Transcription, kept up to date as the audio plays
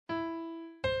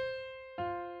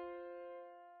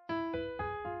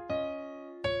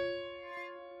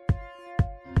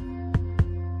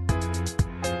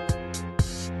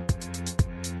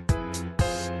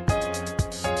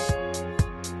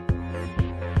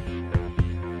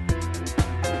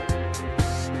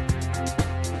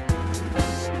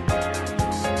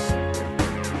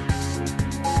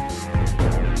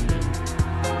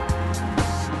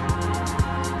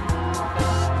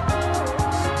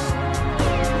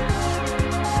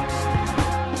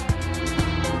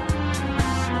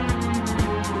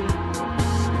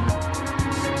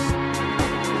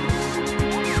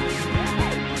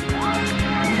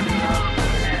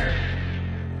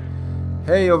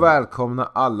Hej och välkomna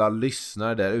alla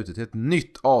lyssnare där ute till ett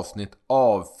nytt avsnitt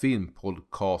av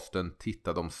filmpodcasten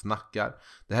Titta de snackar.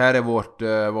 Det här är vårt,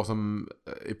 vad som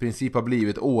i princip har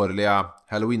blivit årliga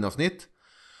Halloween-avsnitt.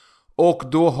 Och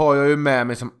då har jag ju med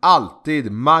mig som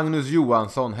alltid Magnus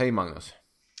Johansson. Hej Magnus.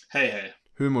 Hej hej.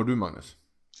 Hur mår du Magnus?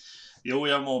 Jo,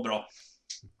 jag mår bra.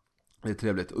 Det är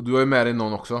trevligt. Och du har ju med dig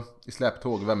någon också i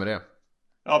släptåg. Vem är det?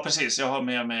 Ja, precis. Jag har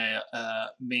med mig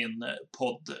min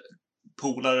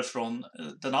poddpolare från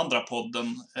den andra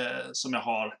podden som jag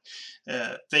har,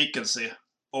 Vacancy.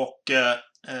 Och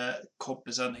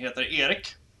kompisen heter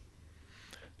Erik.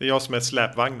 Det är jag som är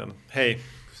släpvagnen. Hej.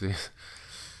 Precis.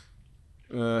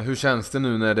 Hur känns det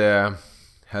nu när det är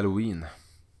Halloween?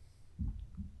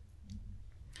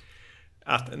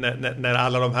 Att när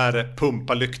alla de här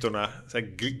pumpalyktorna så här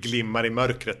glimmar i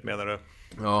mörkret, menar du?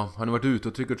 Ja, har ni varit ute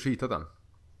och trick or treatat den?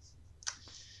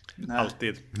 Nej.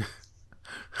 Alltid.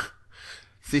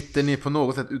 Sitter ni på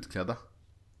något sätt utklädda?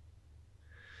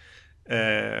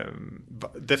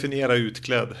 Definiera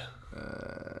utklädd.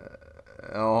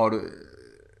 Ja,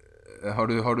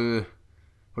 har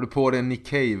du på dig en Nick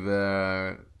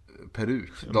Cave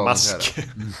peruk? Mask.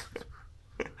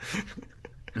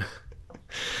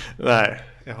 Nej,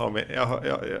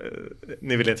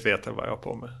 ni vill inte veta vad jag har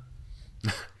på mig.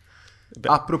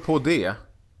 Apropå det.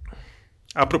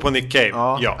 Apropå Nick Cave.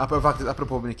 Ja.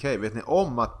 Apropå Nick Cave. Vet ni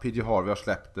om att PJ Harvey har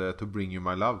släppt To Bring You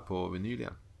My Love på vinyl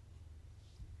igen?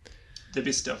 Det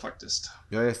visste jag faktiskt.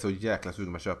 Jag är så jäkla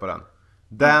sugen att köpa den.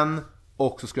 Den,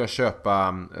 och så ska jag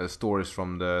köpa Stories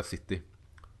from the City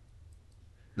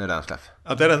när den släpps.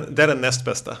 Ja, det är den näst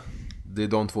bästa. Det är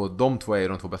de två är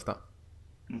de två bästa.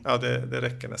 Ja, det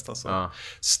räcker nästan så. Ja.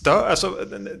 Alltså,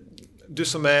 du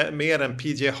som är mer en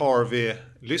PJ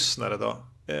Harvey-lyssnare då,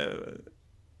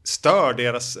 stör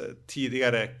deras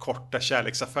tidigare korta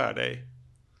kärleksaffär dig?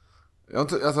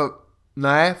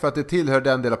 Nej, för att det tillhör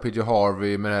den del av PJ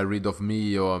Harvey med det här Rid of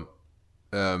Me och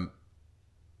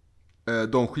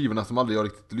de skivorna som aldrig jag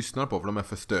riktigt lyssnar på, för de är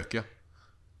för stökiga.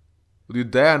 Och det är ju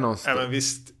där någonstans.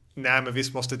 Men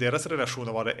visst måste deras relation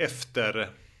ha varit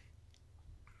efter.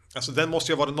 Alltså den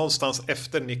måste ju ha varit någonstans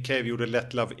efter Nick Cave gjorde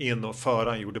Let Love In och före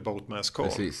han gjorde Boatman's Call.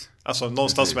 Precis. Alltså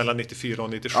någonstans mellan 94 och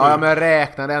 97. Ja, men jag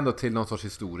räknade ändå till någon sorts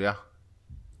historia.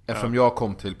 Eftersom jag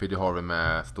kom till PJ Harvey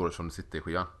med Stories from the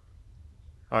City-skivan.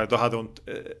 Ja, då hade hon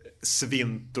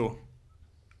Svinto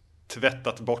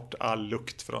tvättat bort all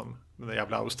lukt från den där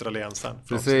jävla australiensaren.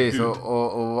 Precis,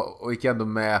 och gick ändå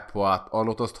med på att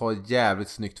låt oss ta ett jävligt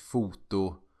snyggt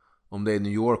foto. Om det är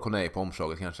New York hon är på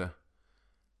omslaget kanske.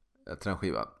 Till den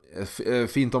skivan.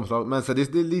 Fint omslag. Men så det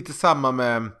är lite samma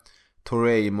med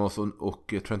Tori Amos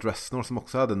och Trent Reznor som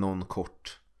också hade någon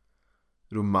kort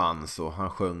romans. Och han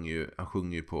sjöng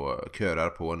ju på körar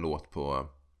på en låt på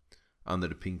Under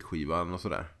the Pink-skivan och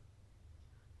sådär.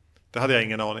 Det hade jag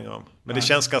ingen aning om. Men det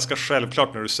känns ganska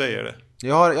självklart när du säger det.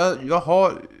 Jag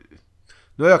har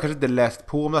nu har jag kanske inte läst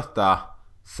på om detta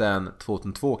sen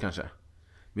 2002 kanske.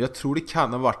 Men jag tror det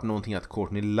kan ha varit någonting att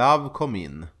Courtney Love kom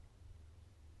in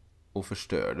och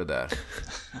förstörde där.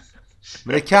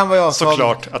 Men det kan vara jag som...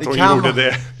 Såklart att hon gjorde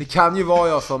det. Det kan ju vara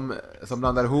jag som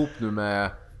blandar ihop nu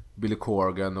med Billy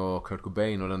Corgan och Kurt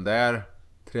Cobain och den där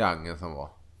triangeln som var.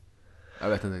 Jag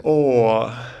vet inte.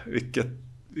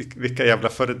 Vilka jävla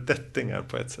föredettingar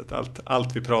på ett sätt.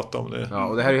 Allt vi pratar om nu. Ja,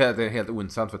 och det här är helt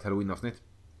ointressant för ett Halloween-avsnitt.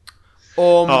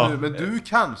 Men du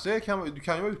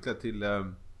kan ju vara utklädd till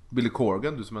Billy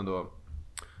Corgan, du som ändå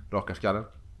rakar skallen.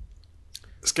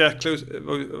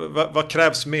 Vad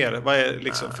krävs mer? Vad är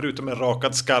liksom, förutom en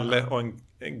rakad skalle och en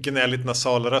gnälligt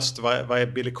nasal röst, vad är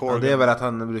Billy Corgan? Ja, det är väl att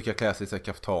han brukar klä sig i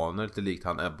kaftaner, lite likt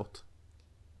han Ebbot.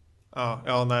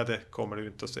 Ja, nej, det kommer du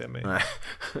inte att se mig.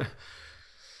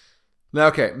 Nej,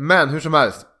 okej. Men hur som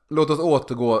helst, låt oss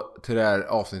återgå till det här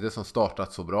avsnittet som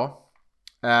startat så bra.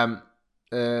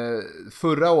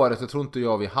 Förra året så tror inte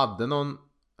jag vi hade någon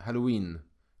Halloween.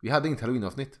 Vi hade inget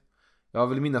Halloween-avsnitt. Jag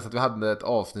vill minnas att vi hade ett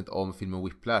avsnitt om filmen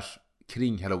Whiplash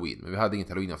kring Halloween, men vi hade inget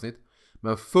Halloween-avsnitt.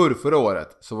 Men förra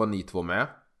året så var ni två med.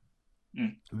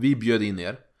 Vi bjöd in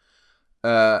er.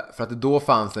 För att det då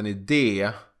fanns en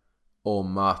idé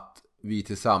om att vi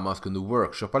tillsammans kunde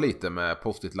workshoppa lite med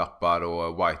post-it-lappar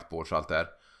och whiteboards och allt där.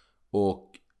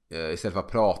 Och istället för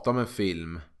att prata om en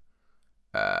film,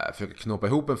 försöka knåpa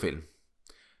ihop en film.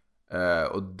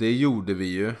 Och det gjorde vi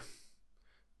ju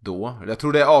då. Jag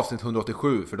tror det är avsnitt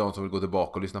 187 för de som vill gå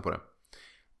tillbaka och lyssna på det.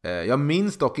 Jag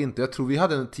minns dock inte, jag tror vi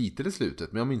hade en titel i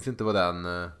slutet, men jag minns inte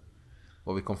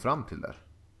vad vi kom fram till där.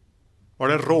 Var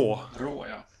det Rå? Rå,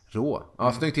 ja. Rå?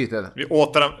 Ja, snygg titel. Vi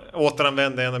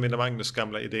återanvände en av mina Magnus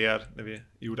gamla idéer när vi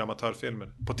gjorde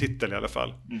amatörfilmer. På titel i alla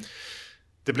fall.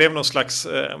 Det blev någon slags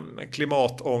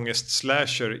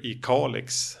klimatångest-slasher i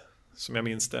Kalix, som jag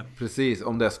minns det. Precis,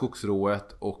 om det är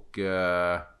skogsrået. Och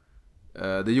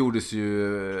det gjordes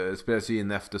ju, spelades ju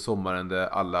in efter sommaren där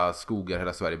alla skogar i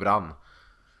hela Sverige brann.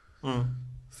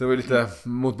 Så det var lite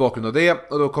mot bakgrund av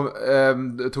det. Och då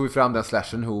tog vi fram den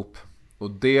slashen ihop.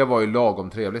 Och det var ju lagom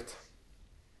trevligt.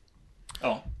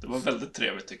 Ja, det var väldigt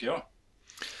trevligt tycker jag.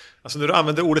 Alltså när du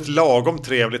använder ordet lagom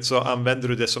trevligt så använder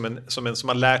du det som en som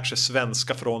har lärt sig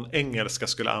svenska från engelska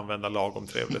skulle använda lagom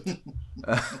trevligt.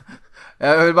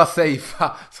 Jag vill bara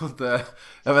safea så inte,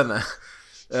 jag vet inte.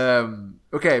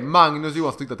 Okej, Magnus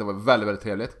Johansson tyckte att det var väldigt, väldigt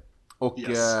trevligt. Och,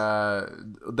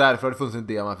 och därför har det funnits en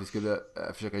idé om att vi skulle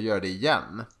försöka göra det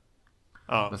igen.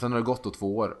 Ja. Men sen har det gått då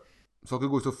 2 år. Saker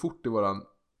går så fort i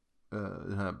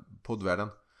den här poddvärlden.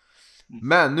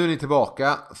 Men nu är ni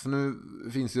tillbaka. Så nu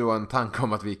finns det då en tanke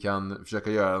om att vi kan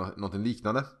försöka göra något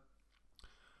liknande.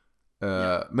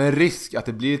 Med risk att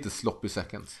det blir lite sloppy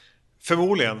seconds.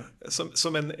 Förmodligen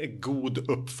som en god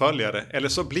uppföljare. Eller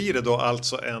så blir det då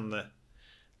alltså en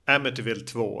Amityville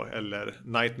 2 eller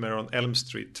Nightmare on Elm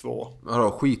Street 2.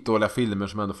 Ja, skitdåliga filmer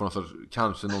som ändå får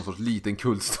kanske någon sorts liten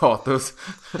kultstatus.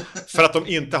 För att de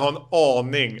inte har en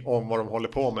aning om vad de håller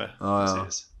på med. Ja.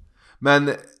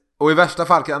 Men, och i värsta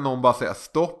fall kan någon bara säga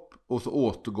stopp. Och så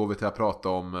återgår vi till att prata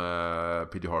om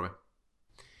P.J. Harvey.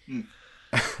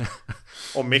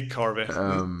 Och Mick Harvey.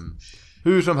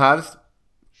 Hur som helst.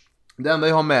 Det enda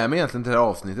jag har med mig egentligen till det här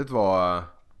avsnittet var...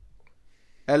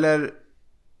 Eller...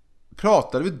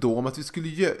 Pratade vi då om att vi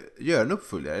skulle göra en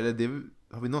uppföljare? Eller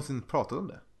har vi någonsin pratat om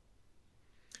det?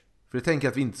 För det tänker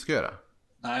jag att vi inte ska göra.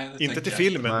 Nej, det inte till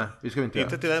filmen. Nej, vi ska inte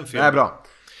till den filmen. Nej,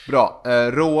 bra.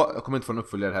 Jag kommer inte få en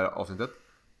uppföljare i det här avsnittet.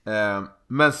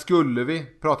 Men skulle vi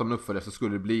prata om en uppföljare så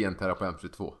skulle det bli en Terra på M3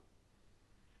 2.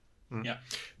 Ja.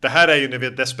 Det här är ju när vi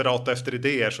är desperata efter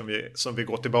idéer som vi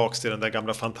går tillbaks till den där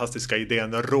gamla fantastiska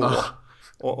idén Rå.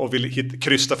 Och vill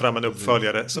krysta fram en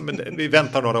uppföljare. Så, men vi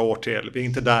väntar några år till. Vi är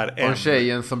inte där än. Och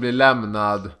tjejen som blir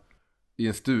lämnad i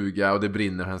en stuga och det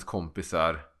brinner, hennes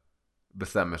kompisar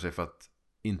bestämmer sig för att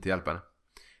inte hjälpa henne.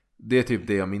 Det är typ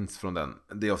det jag minns från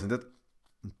det avsnittet.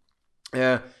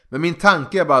 Men min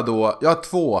tanke är bara då, jag har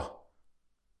 2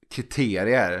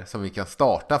 kriterier som vi kan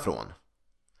starta från.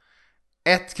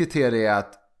 Ett kriterie är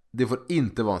att det får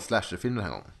inte vara en slasherfilm den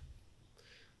här gången.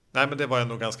 Nej, men det var jag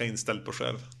nog ganska inställd på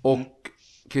själv. Och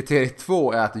kriterie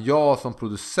 2 är att jag som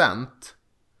producent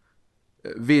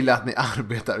vill att ni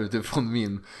arbetar utifrån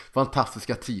min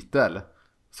fantastiska titel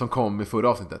som kom i förra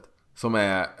avsnittet, som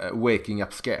är Waking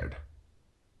Up Scared.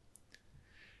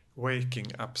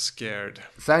 Waking Up Scared.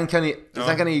 Sen kan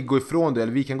ni gå ifrån det,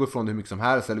 eller vi kan gå ifrån det hur mycket som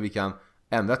helst, eller vi kan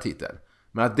ändra titel.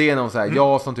 Men att det är någon så här,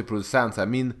 jag som typ producent så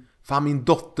här, min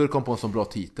dotter kom på en sån bra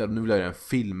titel, nu vill jag göra en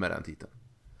film med den titeln.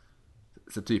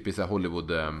 Så typiskt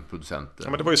Hollywood-producent. Ja,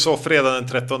 men det var ju så fredag den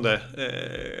 13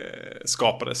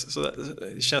 skapades. Så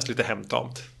det känns lite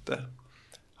hemtamt.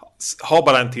 Ha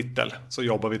bara en titel, så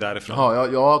jobbar vi därifrån. Ja,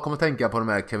 jag kommer tänka på de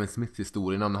här Kevin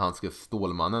Smith-historierna när han skrev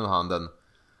Stålmannen och han den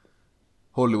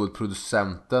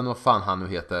Hollywood-producenten, vad fan han nu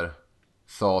heter,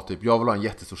 sa typ, jag vill ha en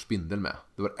jättestor spindel med.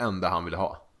 Det var det enda han ville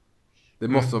ha. Det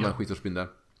måste vara en skitstor spindel.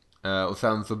 Och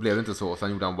sen så blev det inte så.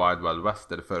 Sen gjorde han Wild Wild West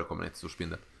där det förekommer en jättestor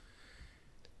spindel.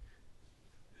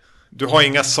 Du har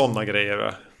inga sådana grejer,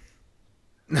 va?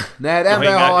 Nej, det enda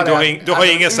jag har är... Du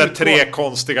har inga så 3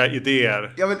 konstiga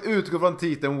idéer. Jag vill utgå från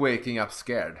titeln Waking Up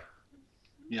Scared.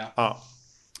 Ja.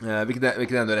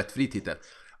 Vilket ändå är rätt fri titel.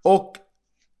 Och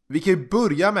vi kan ju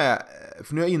börja med...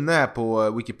 För nu är jag inne här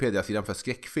på Wikipedia-sidan för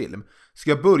skräckfilm. Ska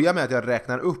jag börja med att jag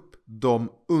räknar upp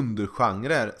de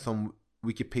undergenrer som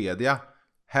Wikipedia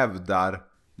hävdar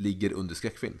ligger under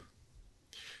skräckfilm.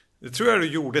 Det tror jag du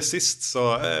gjorde sist,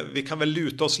 så vi kan väl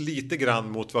luta oss lite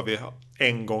grann mot vad vi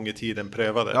en gång i tiden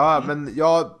prövade. Ja, men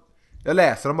jag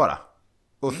läser dem bara.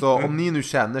 Och så om ni nu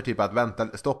känner typ att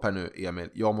vänta, stopp här nu Emil,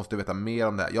 jag måste veta mer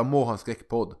om det här. Jag må ha en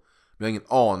skräckpodd, men jag har ingen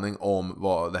aning om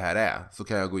vad det här är. Så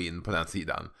kan jag gå in på den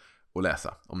sidan och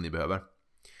läsa om ni behöver.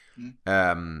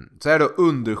 Så är det då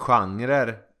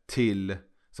undergenrer till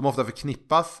som ofta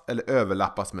förknippas eller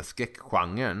överlappas med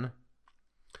skräckgenren.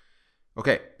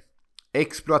 Okej.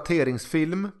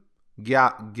 Exploateringsfilm,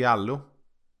 Gallo,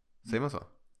 säger man så?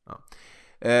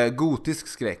 Ja. Gotisk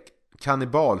skräck,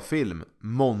 kannibalfilm,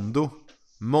 Mondo,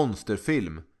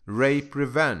 monsterfilm, rape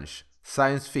revenge,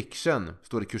 science fiction,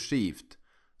 står det kursivt.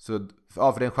 Så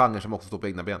för det är en genre som också står på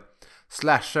egna ben.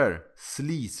 Slasher,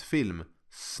 sleazefilm,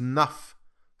 snuff,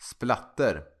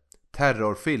 splatter,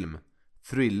 terrorfilm,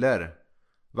 thriller,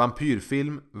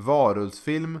 vampyrfilm,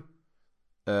 varulvsfilm,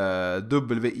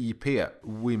 WIP,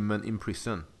 Women in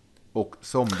Prison och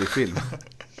zombiefilm.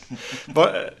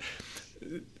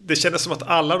 det kändes som att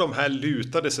alla de här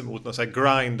lutade sig mot någon sån här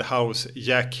Grindhouse,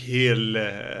 Jack Hill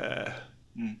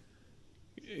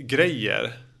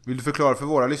grejer. Vill du förklara för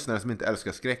våra lyssnare som inte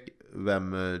älskar skräck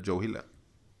vem Joe Hill är?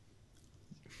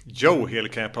 Joe Hill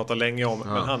kan jag prata länge om,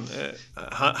 men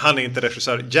han är inte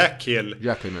regissör. Jack Hill,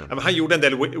 ja, men han gjorde en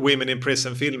del Women in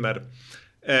Prison-filmer.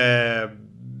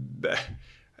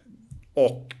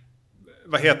 Och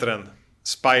vad heter den?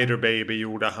 Spider Baby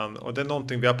gjorde han. Och det är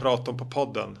någonting vi har pratat om på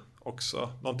podden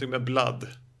också. Någonting med Blood.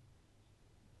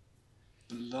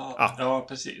 Ja,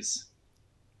 precis.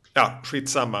 Ja,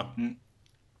 skitsamma.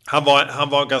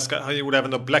 Han gjorde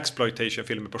även då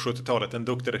Blaxploitation-filmer på 70-talet, en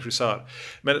duktig regissör.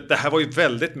 Men det här var ju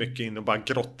väldigt mycket in och bara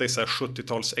grotta i så här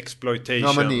 70-tals exploitation.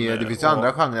 Ja, men det finns ju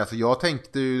andra genrer. Alltså, jag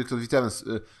tänkte ju liksom, det finns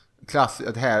även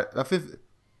att här, varför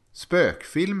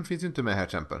spökfilm finns ju inte med här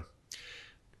till exempel.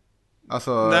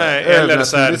 Alltså, nej, eller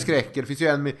så här skräck. Det finns ju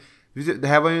en, det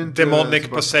här var ju inte demonic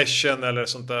possession eller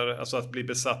sånt där, alltså att bli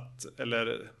besatt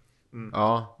eller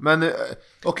Ja, men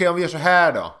okej, om vi gör så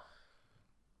här då.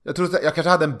 Jag tror att jag kanske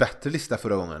hade en bättre lista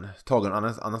förra gången, tagen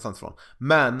annanstans från.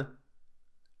 Men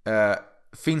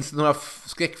finns det några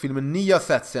skräckfilmer ni har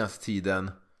sett senaste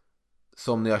tiden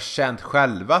som ni har känt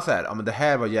själva så här, ja men det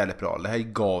här var jävligt bra, det här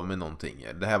gav mig någonting,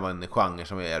 det här var en genre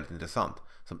som är jävligt intressant,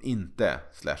 som inte är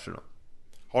slasher då?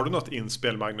 Har du något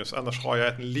inspel, Magnus? Annars har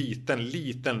jag en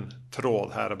liten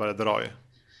tråd här att börja dra i.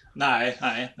 Nej,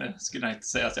 det skulle jag inte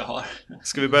säga att jag har.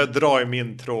 Ska vi börja dra i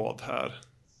min tråd här?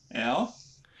 Ja.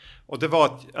 Och det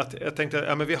var att jag tänkte,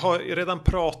 ja men vi har redan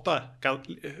pratat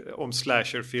om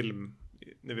slasherfilm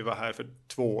när vi var här för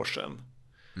 2 år sedan.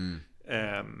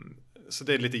 Så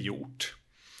det är lite gjort.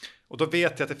 Och då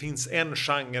vet jag att det finns en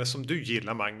genre som du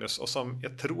gillar, Magnus, och som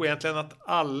jag tror egentligen att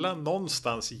alla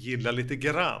någonstans gillar lite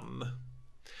grann.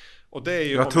 Och det är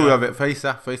ju... Får jag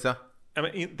gissa? Ja,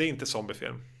 men det är inte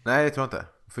zombiefilm. Nej, jag tror inte.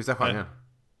 Får gissa genren?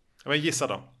 Ja, men gissa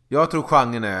då. Jag tror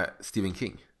genren är Stephen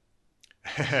King.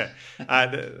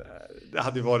 Nej, det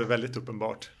hade ju varit väldigt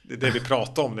uppenbart. Det är det vi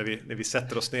pratar om när vi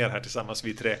sätter oss ner här tillsammans,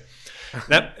 vi 3.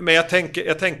 Nej, men jag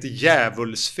tänkte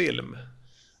djävulsfilm.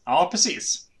 Ja,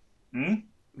 precis.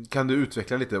 Kan du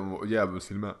utveckla lite om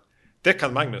djävulsfilmer? Det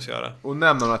kan Magnus göra. Och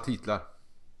nämna några titlar.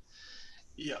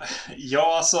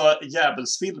 Ja, alltså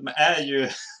djävulsfilm är ju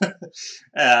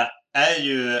är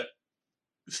ju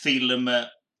film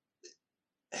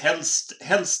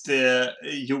helst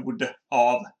gjord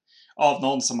av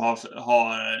någon som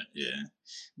har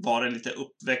varit lite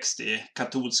uppväxt i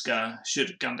katolska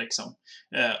kyrkan liksom,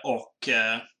 och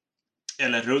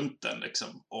eller runt den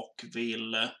liksom, och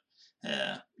vill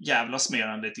jävlas med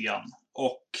den lite grann.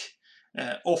 Och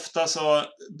ofta så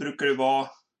brukar det vara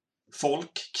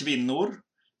kvinnor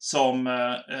som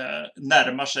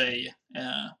närmar sig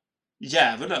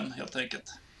djävulen helt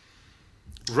enkelt.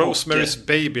 Rosemary's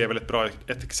Baby är väl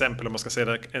ett exempel, om man ska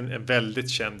säga en väldigt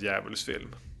känd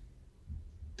djävulsfilm.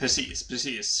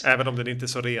 Precis. Även om den inte är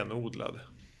så renodlad.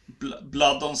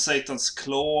 Blood on Satan's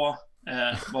Claw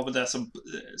var väl det som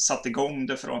satte igång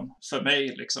det för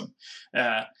mig liksom.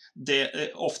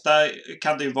 Ofta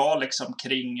kan det ju vara liksom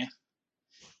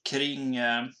kring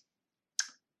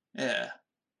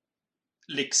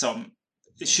liksom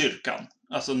kyrkan,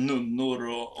 alltså nunnor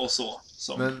och så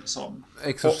som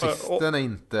Exorcisten är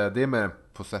inte, det är mer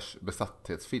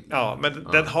besatthetsfilm. Ja, men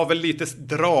den har väl lite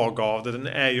drag av det. Den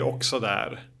är ju också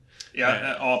där.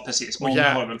 Ja, precis. Många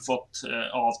har väl fått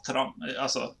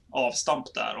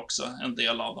avstamp där också, en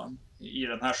del av den i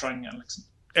den här genren liksom.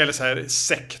 Eller så här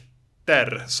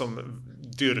sekter som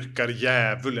dyrkar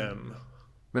djävulen.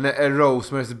 Men är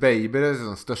Rosemary's Baby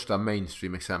det största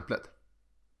mainstream-exemplet?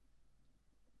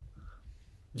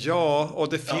 Ja, och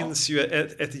det finns ju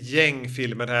ett gäng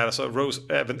filmer här. Alltså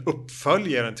även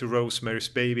uppföljaren till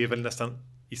Rosemary's Baby är väl nästan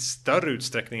i större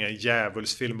utsträckning en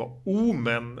djävulsfilm. Och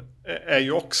Omen är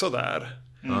ju också där.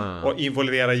 Och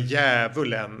involverar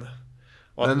djävulen.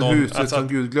 Och men huset som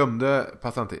Gud glömde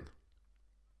passar inte in.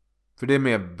 För det är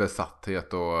mer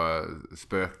besatthet och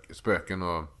spöken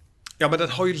och... Ja, men den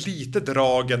har ju lite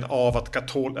dragen av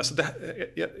att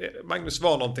Magnus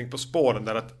var någonting på spåren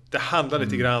där, att det handlar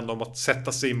lite grann om att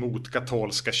sätta sig emot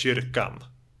katolska kyrkan.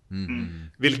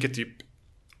 Vilket typ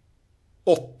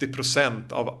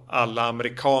 80% av alla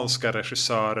amerikanska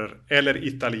regissörer eller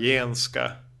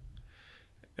italienska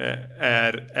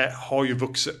har ju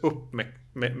vuxit upp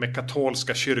med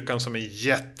katolska kyrkan som en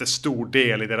jättestor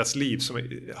del i deras liv, som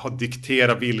har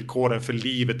dikterat villkoren för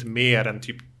livet mer än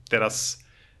typ deras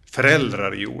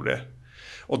föräldrar gjorde.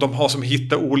 Och de har som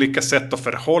hittat olika sätt att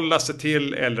förhålla sig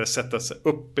till eller sätta sig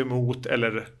upp emot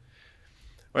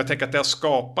och jag tänker att det har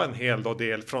skapat en hel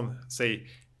del från, säg,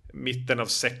 mitten av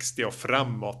 60 och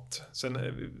framåt. Sen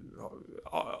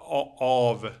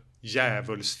av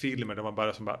djävulsfilmer där man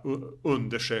bara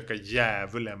undersöka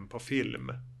djävulen på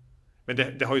film. Men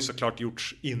det har ju såklart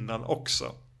gjorts innan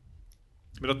också.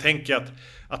 Men då tänker jag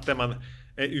att det man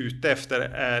är ute efter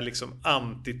är liksom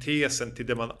antitesen till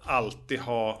det man alltid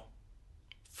har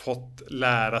fått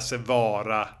lära sig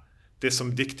vara det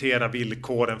som dikterar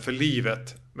villkoren för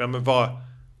livet. Men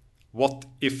what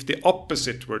if the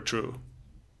opposite were true?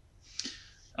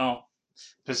 Ja,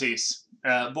 precis.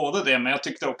 Både det, men jag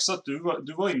tyckte också att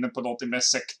du var inne på något med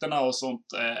sekterna och sånt.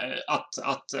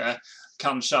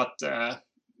 Kanske att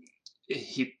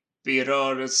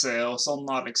hippierörelse och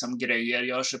sådana liksom grejer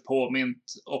gör sig påmint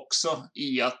också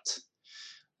i att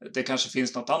det kanske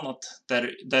finns något annat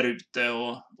där ute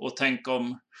och tänk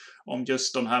om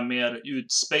just de här mer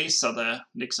utspacade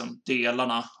liksom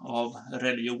delarna av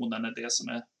religionen är det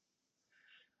som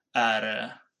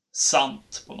är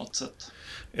sant på något sätt.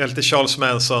 Är lite Charles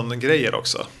Manson-grejer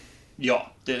också?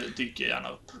 Ja, det dyker gärna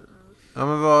upp. Ja,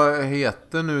 men vad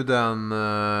heter nu den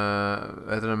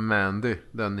heter den Mandy,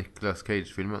 den Nicolas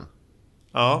Cage-filmen?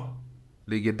 Ja.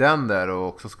 Ligger den där och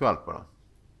också skvalpar då?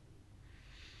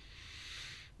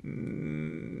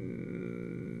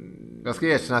 Jag ska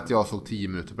erkänna att jag såg 10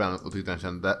 minuter på den och tyckte jag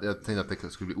tänkte att det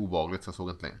skulle bli obehagligt, så jag såg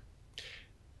inte längre.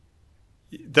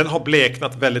 Den har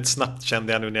bleknat väldigt snabbt,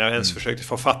 kände jag nu när jag ens försökte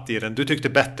få fatt i den. Du tyckte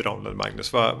bättre om den,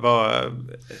 Magnus.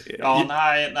 Ja,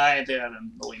 nej, det är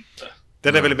den nog inte.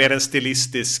 Den är väl mer en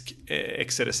stilistisk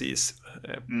exercis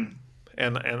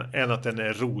än att den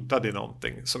är rotad i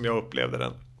någonting, som jag upplevde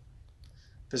den.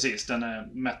 Precis, den är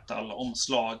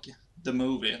metal-omslag. The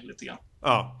Movie, lite grann.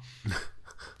 Ja.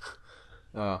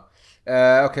 Ja.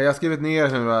 Okej, jag har skrivit ner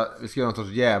hur vi ska göra någon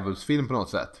sorts djävulsfilm på något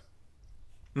sätt.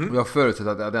 Och jag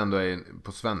förutsätter att det ändå är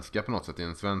på svenska på något sätt, i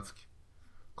en svensk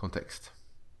kontext.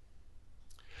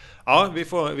 Ja,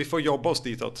 vi får jobba oss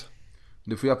ditåt.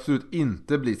 Det får ju absolut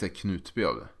inte bli så Knutby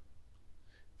av det.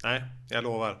 Nej, jag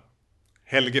lovar.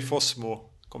 Helge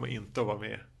Fossmo kommer inte att vara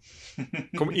med.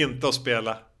 Kommer inte att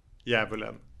spela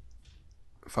djävulen.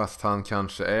 Fast han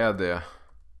kanske är det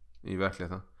i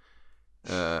verkligheten.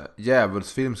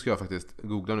 Djävulsfilm ska jag faktiskt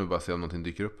googla nu, bara se om någonting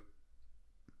dyker upp.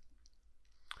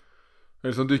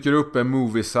 Det som dyker upp är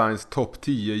Movie Science Top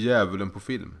 10 djävulen på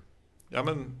film. Ja,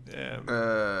 men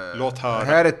låt höra.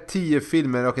 Här är 10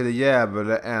 filmer och det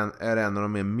djävulen är en av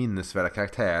de mer minnesvärda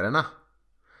karaktärerna.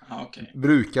 Okay.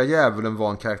 Brukar djävulen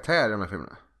vara en karaktär i de här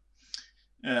filmerna?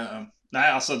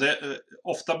 Nej, alltså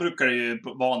ofta brukar det ju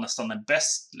vara nästan en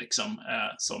bäst liksom,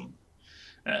 som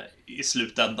i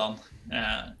slutändan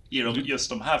i just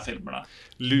de här filmerna.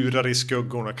 Lurar i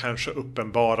skuggorna, kanske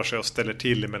uppenbarar sig och ställer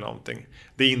till med någonting.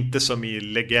 Det är inte som i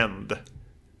Legend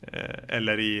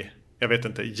eller i, jag vet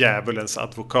inte, Djävulens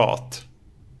advokat.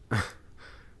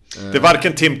 Det är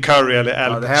varken Tim Curry eller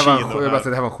Al Pacino.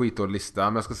 Det här var en skitdålig lista,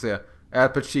 men jag ska se. Al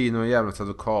Pacino och Djävulens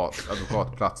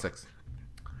advokat plats 6.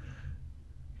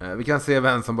 Vi kan se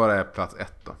vem som bara är plats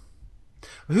 1 då.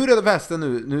 Hur är det bästa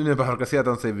nu när jag bara se att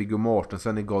de säger Viggo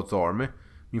Mortensen i God's Army?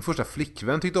 Min första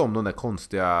flickvän tyckte om de där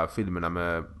konstiga filmerna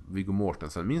med Viggo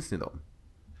Mortensen. Minns ni dem?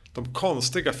 De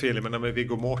konstiga filmerna med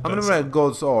Viggo Mortensen? Ja, men de där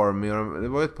God's Army och det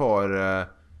var ett par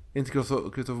inte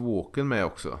Christopher Walken med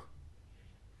också.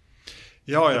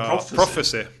 Ja,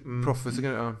 Prophecy. Prophecy,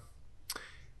 ja.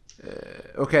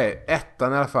 Okej,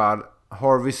 ettan i alla fall.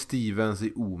 Harvey Stevens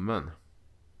i Omen.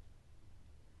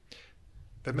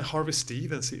 Vem är Harvey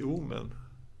Stevens i Omen?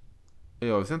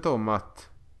 Jag visste inte om att...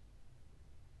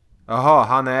 Jaha,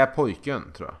 han är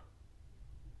pojken, tror jag.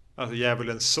 Alltså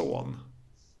djävulens son.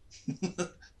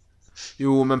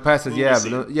 Jo, men på ett sätt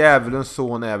djävulens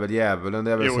son är väl djävulen.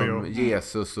 Det är väl som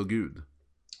Jesus och Gud.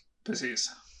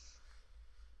 Precis.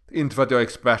 Inte för att jag är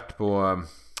expert på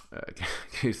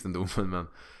kristendomen, men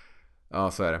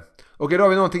ja, så är det. Okej, då har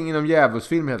vi någonting inom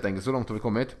djävulsfilm helt enkelt. Så långt har vi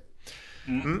kommit.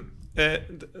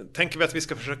 Tänker vi att vi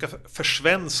ska försöka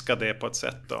försvenska det på ett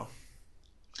sätt då?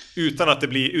 Utan att det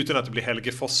blir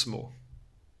Helge Fossmo.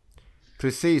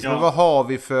 Precis, men vad har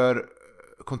vi för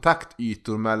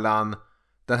kontaktytor mellan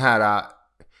den här...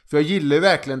 För jag gillar ju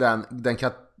verkligen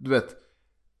du vet,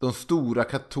 de stora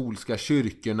katolska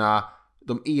kyrkorna,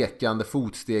 de ekande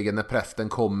fotstegen när prästen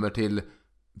kommer till,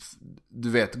 du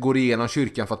vet, går igenom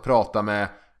kyrkan för att prata med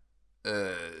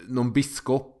någon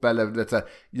biskop eller du vet, så här.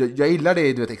 Jag gillar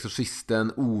det, du vet,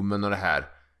 Exorcisten, Omen och det här.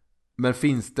 Men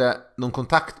finns det någon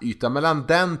kontaktyta mellan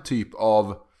den typ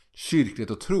av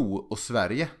kyrklighet och tro och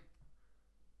Sverige?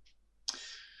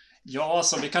 Ja,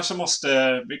 alltså vi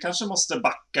kanske måste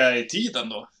backa i tiden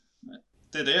då.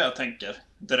 Det är det jag tänker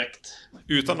direkt.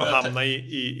 Utan att hamna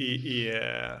i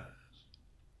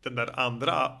den där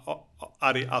andra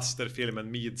Ari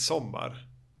Aster-filmen Midsommar.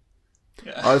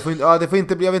 Ja, det får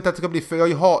inte bli, jag vet inte att det ska bli för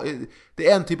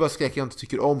det är en typ av skräck jag inte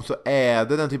tycker om, så är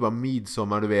det den typ av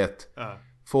midsommar, du vet. Ja.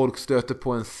 Folk stöter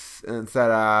på en så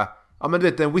här, ja men du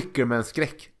vet, en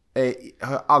Wickerman-skräck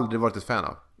har jag aldrig varit ett fan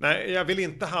av. Nej, jag vill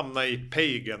inte hamna i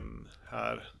Pagan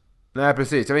här. Nej,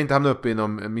 precis. Jag vill inte hamna upp i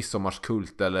någon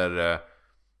midsommarskult eller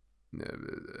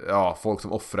ja, folk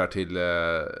som offrar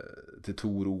till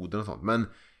Tor och Oden och sånt. Men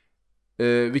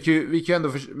vi kan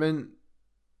ändå men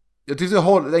jag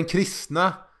tycker att den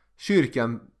kristna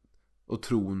kyrkan och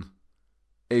tron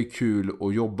är ju kul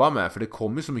att jobba med, för det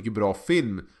kommer ju så mycket bra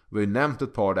film. Vi har ju nämnt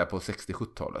ett par där på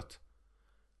 60-70-talet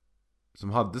som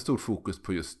hade stort fokus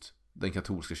på just den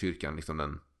katolska kyrkan, liksom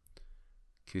den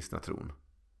kristna tron.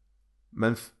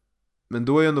 Men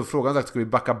då är ju ändå frågan, ska vi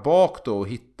backa bak då och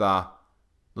hitta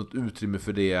något utrymme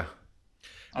för det?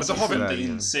 Alltså har vi det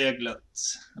inseglet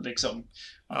liksom.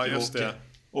 Att ja, just det.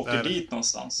 Åker dit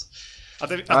någonstans.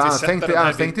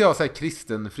 Tänkte jag säga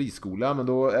kristen friskola, men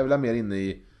då är väl jag mer inne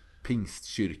i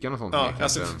pingstkyrkan och sånt. Ja,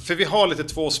 alltså, för vi har lite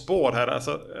två spår här.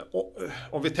 Alltså,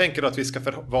 om vi tänker att vi ska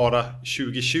vara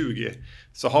 2020,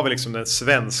 så har vi liksom den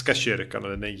svenska kyrkan, och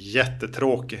den är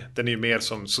jättetråkig. Den är ju mer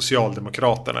som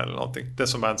Socialdemokraterna eller någonting. Det är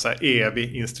som bara en så här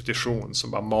evig institution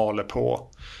som bara maler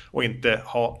på och inte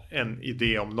har en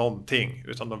idé om någonting,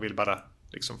 utan de vill bara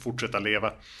liksom fortsätta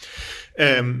leva.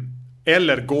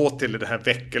 Eller gå till det här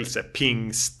väckelse,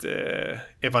 pingst,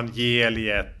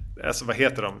 evangeliet, alltså vad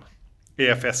heter de?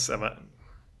 EFS,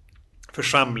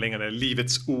 församlingen, eller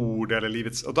Livets ord, eller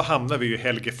livets, och då hamnar vi ju i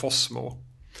Helge Fossmo.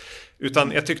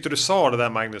 Utan jag tyckte du sa det där,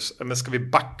 Magnus, men ska vi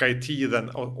backa i tiden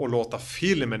och låta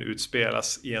filmen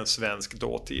utspelas i en svensk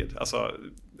dåtid, alltså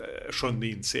Sjunde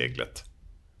inseglet.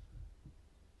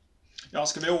 Ja,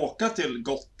 ska vi åka till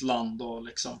Gotland och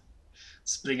liksom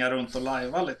springa runt och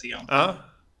lajva lite grann? Ja.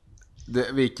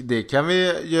 Det kan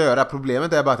vi göra.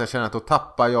 Problemet är bara att jag känner att då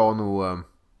tappar jag nog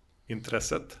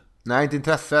intresset. Nej, inte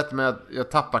intresset, men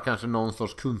jag tappar kanske någon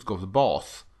sorts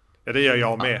kunskapsbas. Ja, det gör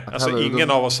jag med. Alltså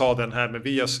ingen av oss har den här, men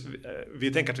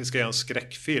vi tänker att vi ska göra en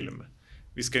skräckfilm.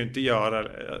 Vi ska ju inte göra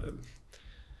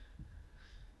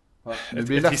det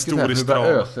blir läskigt här, nu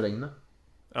börjar ösregna.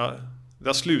 Ja, det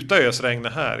har slutat ösregna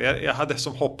här. Jag hade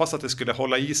som hoppats att det skulle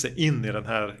hålla i sig in i den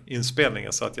här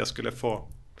inspelningen, så att jag skulle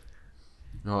få...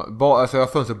 Ja, alltså jag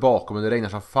har fönstret bakom, men det regnar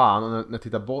som fan. Och när jag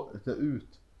tittar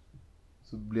ut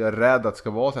så blir jag rädd att det ska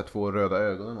vara så här 2 röda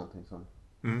ögon eller någonting sånt.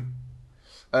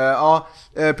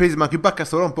 Precis, man kan ju backa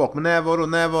så långt bak. Men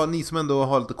när var ni som ändå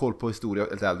har lite koll på historia,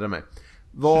 lite äldre än mig,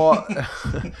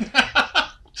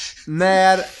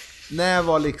 när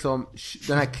var liksom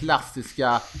den här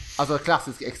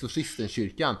klassiska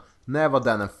exorcistenkyrkan, när var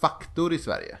den en faktor i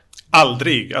Sverige?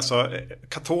 Aldrig, alltså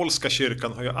katolska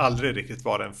kyrkan har ju aldrig riktigt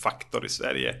varit en faktor i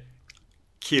Sverige.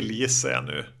 Killgissar jag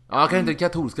nu. Ja, kan inte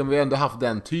katolska, men vi har ändå haft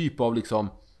den typ av liksom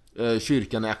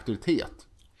kyrkan i auktoritet.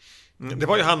 Det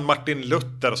var ju han Martin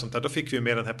Luther och sånt där. Då fick vi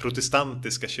med den här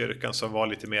protestantiska kyrkan som var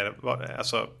lite mer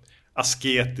alltså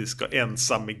asketisk och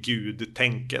ensam med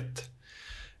Gud-tänket.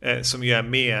 Som ju är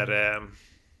mer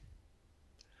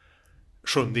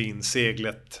Sjunde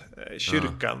inseglet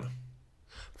kyrkan. Ja.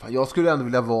 Fan, jag skulle ändå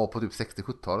vilja vara på typ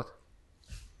 60-70-talet.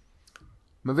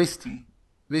 Men visst.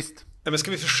 Men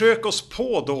ska vi försöka oss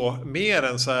på då mer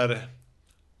än så här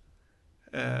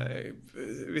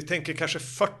vi tänker kanske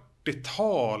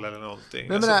 40-tal eller någonting.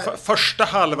 Nej, alltså, första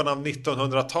halvan av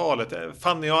 1900-talet.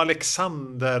 Fanny och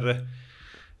Alexander.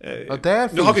 Ja, där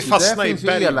nu har vi fastnat där i finns ju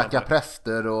elaka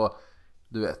präster och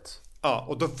du vet. Ja,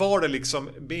 och då var det liksom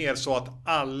mer så att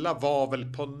alla var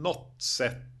väl på något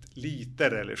sätt lite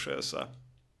religiösa.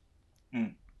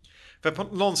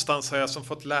 För någonstans har jag som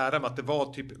fått lära mig att det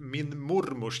var typ min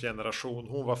mormors generation.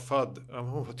 Hon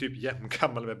var typ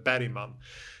jämngammal med Bergman.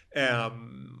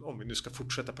 Om vi nu ska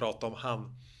fortsätta prata om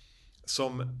han.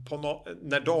 Som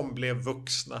när de blev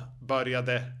vuxna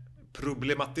började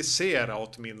problematisera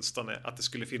åtminstone att det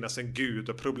skulle finnas en gud,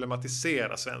 och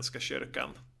problematisera Svenska kyrkan.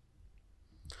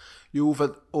 Jo,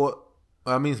 och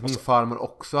jag minns min farmor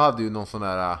också hade ju någon sån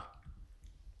där,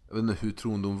 jag vet inte hur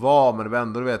troende hon var, men det var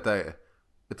ändå, du vet,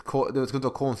 det skulle inte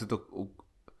vara konstigt och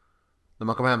när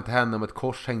man kom hem till henne om ett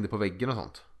kors hängde på väggen och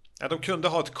sånt. Ja, de kunde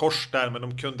ha ett kors där, men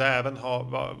de kunde även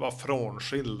vara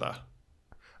frånskilda.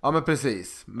 Ja, men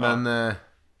precis. Men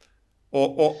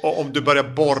och om du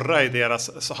börjar borra i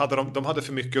deras, så hade de hade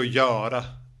för mycket att göra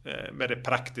med det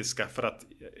praktiska för att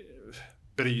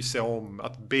bry sig om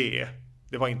att be.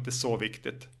 Det var inte så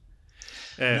viktigt.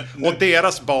 Och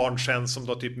deras barn sen, som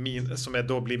då typ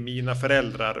blir mina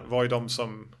föräldrar, var ju de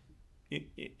som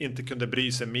inte kunde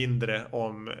bry sig mindre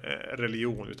om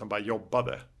religion, utan bara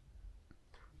jobbade.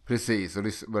 Precis, och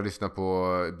började lyssna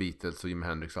på Beatles och Jimi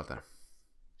Hendrix och allt det.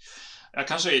 Jag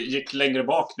kanske gick längre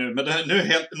bak nu, men nu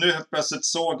helt plötsligt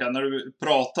såg jag, när du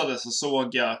pratade så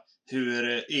såg jag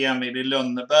hur Emil i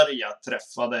Lönneberga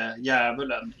träffade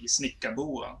djävulen i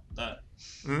Snickarboa där.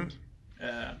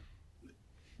 Eh,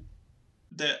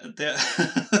 det,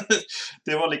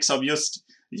 det var liksom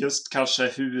just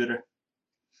kanske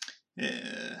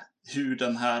hur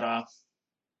den här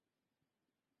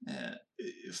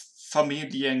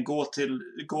familjen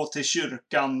gå till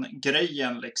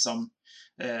kyrkan-grejen liksom.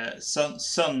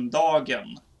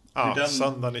 Söndagen. Ja,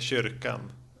 söndagen i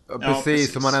kyrkan. Ja,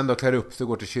 precis, som man ändå klär upp sig och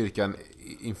går till kyrkan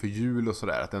inför jul och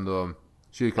sådär. Att ändå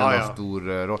kyrkan har stor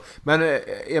roll. Men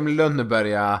Emil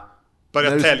Lönneberga...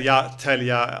 Börja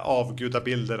tälja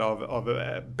avgudabilder av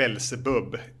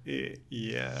Belsebub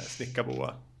i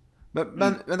Snickarboa.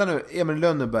 Men vänta nu, Emil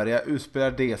Lönneberga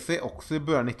utspelar DC också i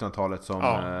början av 1900-talet som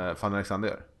Fanny Alexander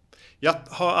gör? Jag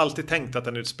har alltid tänkt att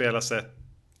den utspelar sig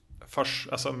först,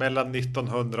 alltså mellan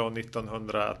 1900 och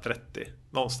 1930.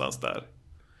 Någonstans där.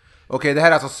 Okej, det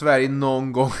här är alltså Sverige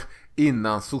någon gång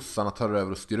innan sossarna tar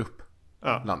över och styr upp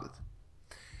landet.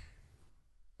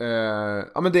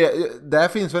 Ja, men där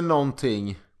finns väl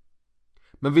någonting.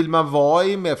 Men vill man vara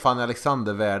i mer Fanny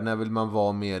Alexander-världen, eller vill man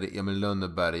vara mer i Emil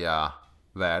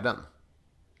Lönneberga-världen?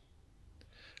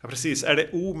 Ja, precis. Är det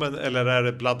Omen eller är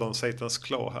det Blood on Satan's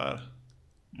Claw här?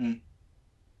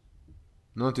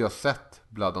 Nu har inte jag sett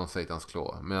Blood on Satan's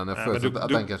Claw, men jag förutsätter att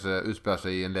den kanske utspelar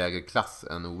sig i en lägre klass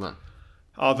än Omen.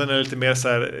 Ja, den är lite mer så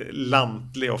här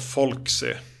lantlig och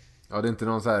folksy. Ja, det är inte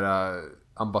någon så här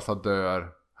ambassadör.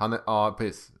 Han är,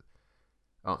 precis.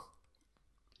 Ja.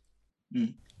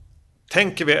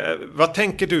 Vad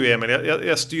tänker du, Emil?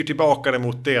 Jag styr tillbaka det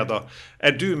mot det då.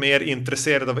 Är du mer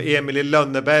intresserad av Emil i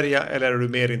Lönneberga eller är du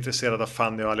mer intresserad av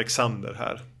Fanny och Alexander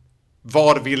här?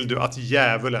 Var vill du att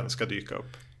djävulen ska dyka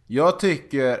upp? Jag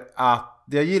tycker att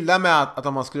det jag gillar med att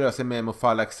om man skulle röra sig mer mot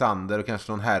Alexander och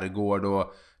kanske någon herrgård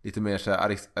och lite mer så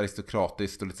här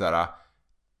aristokratiskt och lite så här,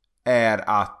 är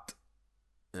att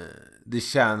det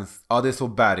känns, det är så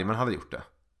Bergman hade gjort det.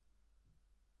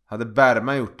 Hade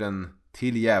Bergman gjort en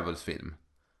till djävulsfilm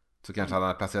så kanske han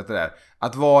hade placerat det där.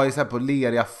 Att vara i så här på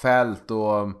leriga fält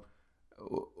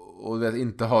och vet,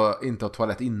 inte ha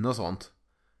toalett inne och sånt.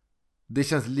 Det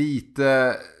känns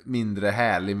lite mindre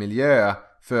härlig miljö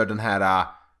för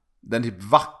den typ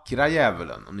vackra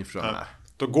djävulen, om ni förstår den här.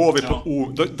 Då går vi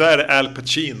på där är Al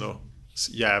Pacinos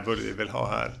djävul vi vill ha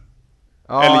här.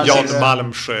 Eller Jan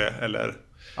Malmsjö eller...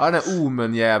 Ja, den här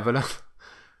Omen-djävulen.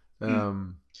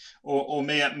 Och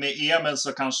med Emil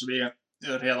så kanske vi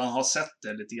redan har sett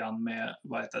det lite grann med,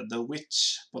 vad heter det, The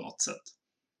Witch på något sätt.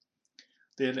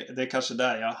 Det är kanske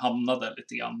där jag hamnade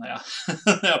lite grann när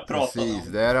jag pratade. Precis,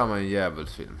 där har man en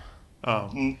djävulsfilm.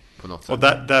 Ja. På något sätt. Och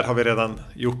där har vi redan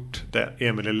gjort det,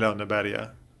 Emil i Lönneberga.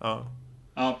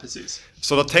 Ja, precis.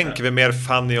 Så då tänker vi mer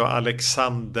Fanny och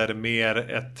Alexander, mer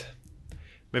ett...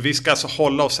 Men vi ska alltså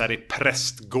hålla oss här i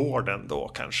prästgården då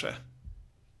kanske.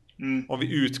 Om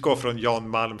vi utgår från Jan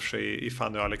Malmsjö i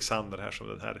Fanny och Alexander här som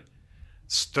den här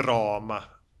strama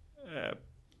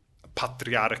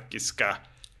patriarkiska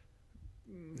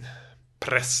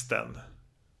prästen.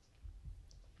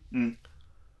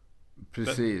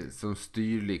 Precis, som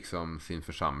styr liksom sin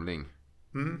församling.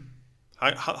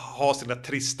 Han har sina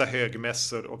trista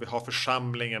högmässor och vi har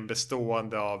församlingen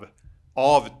bestående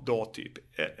av då typ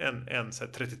en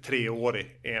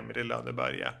 33-årig Emil i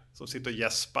Lönneberga som sitter och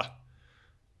gäspar.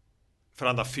 För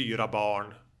han har 4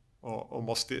 barn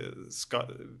och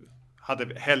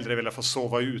hade hellre velat få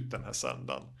sova ut den här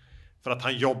söndagen. För att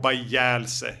han jobbar ihjäl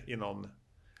sig i någon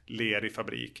lerig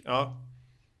fabrik. Ja.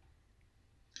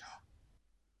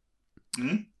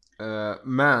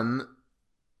 Men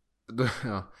då,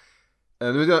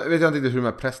 nu vet jag inte hur de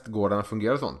här prästgårdarna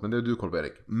fungerar och sånt, men det är du koll på,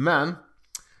 Erik. Men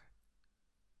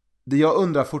det jag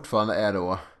undrar fortfarande är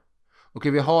då,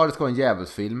 okej, det ska vara en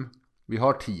djävulsfilm. Vi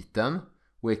har titeln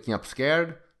Waking Up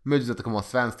Scared. Möjligtvis att det kommer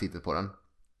att vara en svensk titel på den.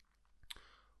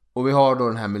 Och vi har då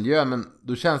den här miljön. Men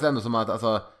då känns det ändå som att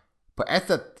alltså, på ett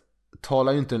sätt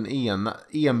talar ju inte den ena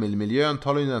Emil-miljön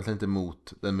talar ju egentligen inte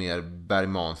mot den mer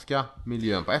bergmanska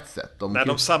miljön på ett sätt.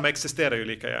 De samexisterar ju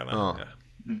lika gärna. Ja.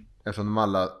 Eftersom de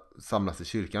alla samlas i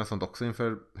kyrkan och sånt också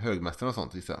inför högmästaren och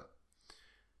sånt, gissar.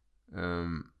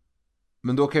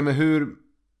 Men då men hur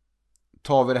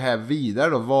tar vi det här vidare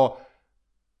då? Vad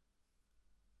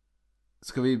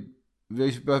ska vi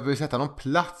behöver sätta någon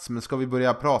plats, men ska vi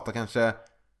börja prata kanske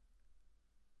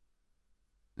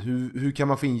hur kan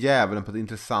man få in djävulen på ett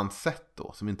intressant sätt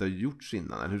då som inte har gjorts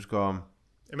innan, eller hur ska...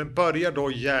 Ja, men börjar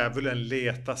då djävulen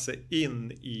leta sig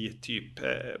in i typ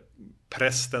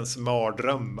prästens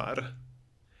mardrömmar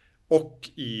och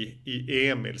i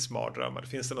Emils mardrömmar.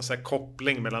 Finns det någon sån här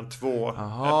koppling mellan två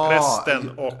prästen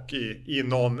och i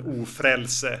någon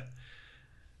ofrälse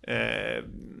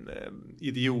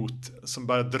idiot som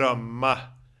börjar drömma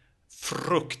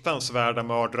fruktansvärda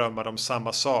mardrömmar om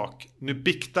samma sak. Nu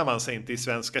biktar man sig inte i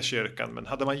Svenska kyrkan, men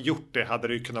hade man gjort det hade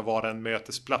det ju kunnat vara en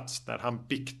mötesplats när han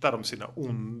biktar om sina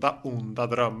onda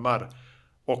drömmar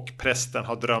och prästen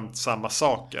har drömt samma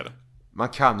saker. Man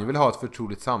kan ju väl ha ett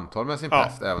förtroligt samtal med sin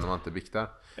präst även om man inte biktar.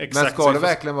 Exakt, men ska det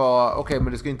verkligen vara okej,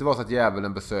 men det ska inte vara så att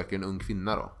djävulen besöker en ung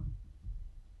kvinna då?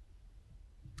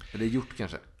 Är det gjort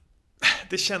kanske?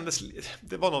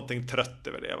 Det var någonting trött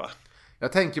över det, va?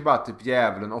 Jag tänker bara att typ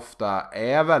djävulen ofta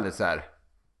är väldigt så här.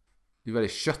 Det är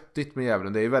väldigt köttigt med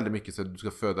djävulen. Det är väldigt mycket så att du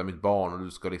ska föda mitt barn och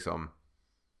du ska liksom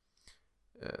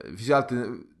det finns ju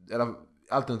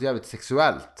alltid något jävligt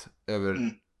sexuellt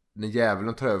över när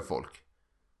djävulen tar över folk.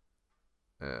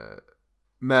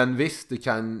 Men visst,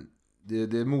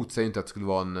 det motsäger inte att det skulle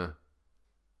vara en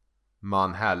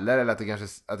man heller, eller att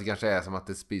det kanske är som att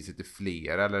det sprids lite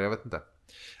fler, eller jag vet inte.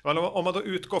 Om man då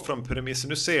utgår från premissen,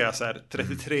 nu ser jag så här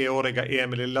 33-åriga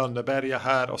Emil i Lönneberga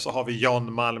här och så har vi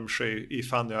Jan Malmsjö i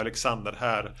Fanny och Alexander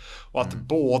här, och att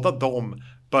båda de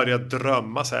börjar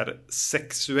drömma så här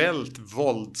sexuellt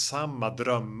våldsamma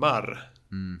drömmar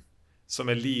som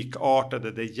är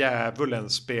likartade där djävulen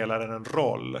spelar en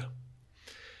roll,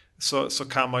 så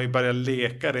kan man ju börja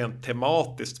leka rent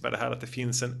tematiskt med det här, att det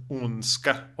finns en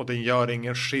ondska och den gör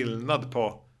ingen skillnad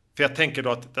på. För jag tänker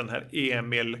då att den här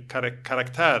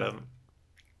Emil-karaktären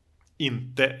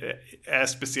inte är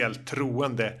speciellt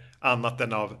troende annat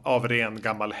än av ren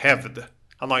gammal hävd.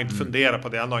 Han har inte funderat på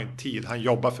det, han har inte tid, han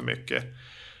jobbar för mycket.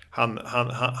 Han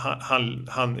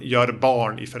gör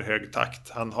barn i för hög takt,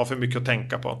 han har för mycket att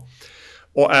tänka på.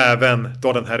 Och även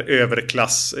då den här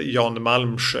överklass Jan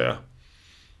Malmsjö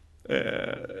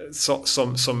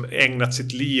som ägnat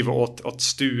sitt liv åt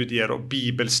studier och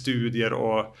bibelstudier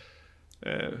och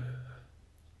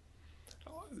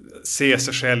ser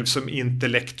sig själv som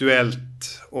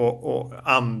intellektuellt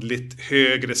och andligt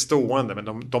högre stående,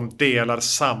 men de delar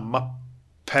samma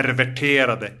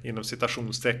perverterade, inom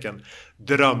citationstecken,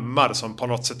 drömmar som på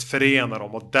något sätt förenar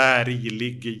dem, och där i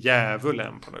ligger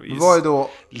djävulen på något vis. Vad är då,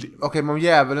 okej, men om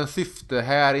djävulens syfte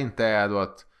här inte är då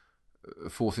att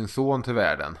få sin son till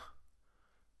världen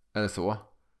eller så,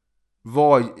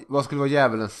 vad skulle vara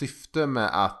djävulens syfte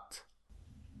med att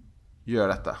göra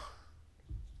detta?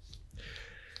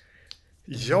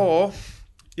 Ja,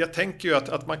 jag tänker ju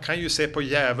att man kan ju se på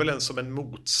djävulen som en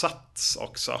motsats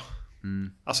också.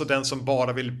 Alltså den som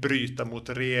bara vill bryta mot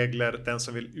regler, den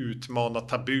som vill utmana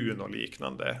tabun och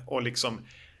liknande, och liksom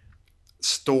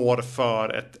står för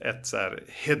ett så här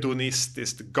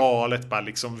hedonistiskt galet, bara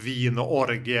liksom vin och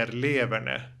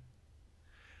orgierleverne.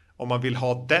 Om man vill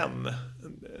ha den,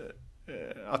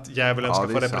 att djävulen ska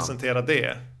få representera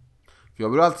det. För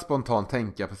jag börjar alltid spontant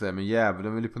tänka på sig, men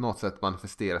djävulen vill ju på något sätt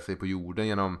manifestera sig på jorden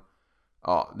genom,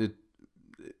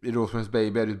 i Rosemary's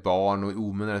Baby är det ett barn, och i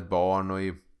Omen är det ett barn, och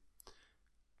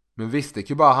men visst, det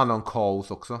kan ju bara handla om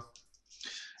kaos också.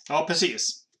 Ja,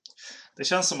 precis. Det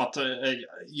känns som att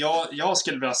jag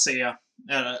skulle vilja se,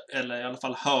 eller i alla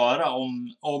fall höra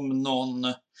om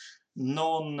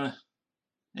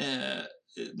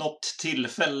något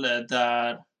tillfälle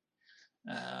där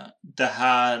det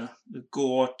här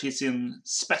går till sin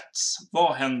spets.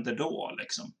 Vad händer då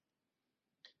liksom?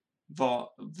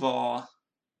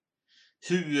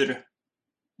 Hur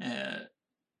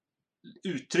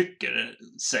uttrycker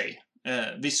sig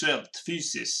visuellt,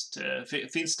 fysiskt?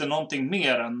 Finns det någonting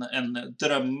mer än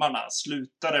drömmarna?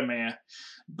 Slutar det med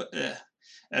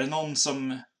är det någon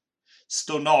som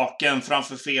står naken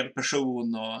framför fel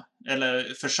person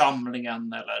eller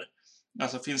församlingen, eller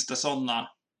alltså finns det sådana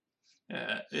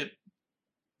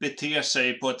beter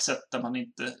sig på ett sätt där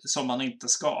som man inte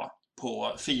ska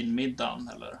på finmiddagen,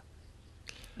 eller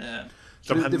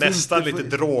de här nästan lite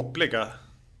dråpliga,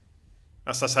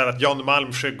 alltså så här att Jan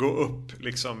Malmsjö går upp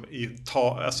liksom i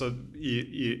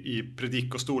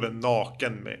predikostolen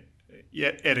naken med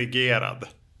erigerad.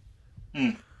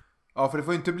 Ja, för det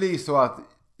får inte bli så att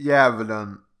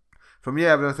djävulen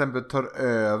till exempel tar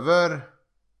över,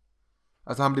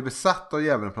 alltså han blir besatt av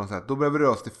djävulen på något sätt. Då börjar vi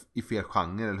röra oss i fel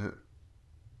genre, eller hur?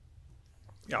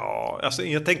 Ja, alltså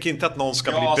jag tänker inte att någon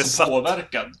ska bli alltså besatt.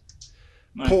 Påverkad.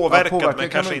 Påverkad, men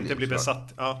kanske inte bli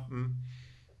besatt. Ja.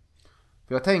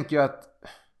 För jag tänker ju att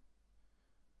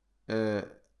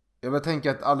jag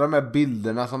tänker att alla de här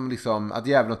bilderna som liksom, att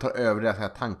djävulen tar över deras här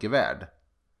tankevärld.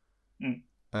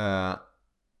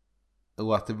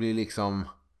 Och att det blir liksom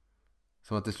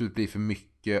som att det slut blir för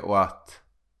mycket, och att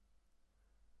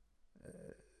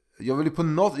jag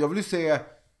vill ju se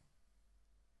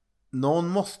någon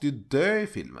måste ju dö i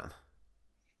filmen.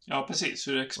 Ja, precis.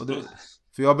 Hur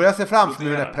För jag börjar se framför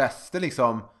mig den där prästen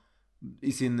liksom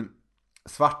i sin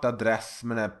svarta dress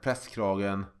med den där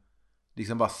prästkragen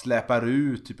liksom bara släpar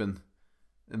ut typ en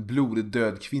blodig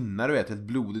död kvinna, du vet, ett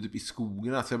blodigt typ i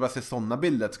skogen. Alltså jag bara ser sådana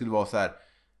bilder att det skulle vara så här,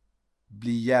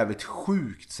 bli jävligt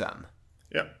sjukt sen.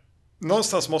 Ja.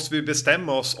 Någonstans måste vi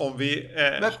bestämma oss om vi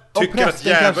tycker att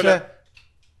djävulen...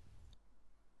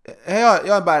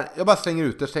 Jag bara slänger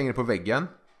ut det, slänger det på väggen.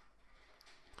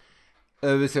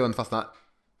 Vi ser om den fastnar.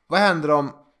 Vad händer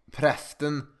om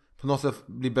prästen på något sätt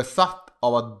blir besatt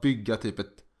av att bygga typ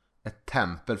ett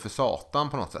tempel för Satan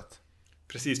på något sätt?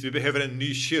 Precis, vi behöver en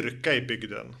ny kyrka i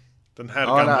bygden. Den här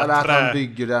ja, gamla eller att han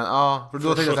bygger den. Ja, för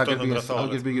då tänkte jag att han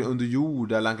kanske bygger under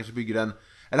jord, eller han kanske bygger den.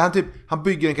 Eller han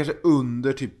bygger den kanske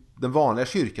under typ den vanliga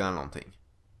kyrkan eller någonting.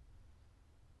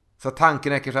 Så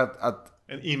tanken är kanske att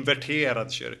en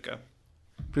inverterad kyrka.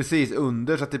 Precis,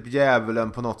 under, så att typ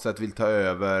djävulen på något sätt vill ta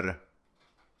över.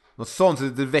 Något sånt, så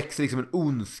det växer liksom en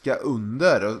ondska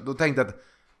under. Och då tänkte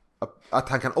jag att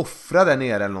han kan offra där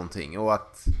nere eller någonting. Och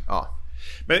att, ja.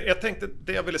 Men jag tänkte,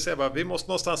 det jag ville säga var, vi måste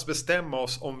någonstans bestämma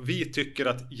oss om vi tycker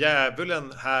att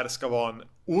djävulen här ska vara en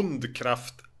ond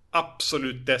kraft,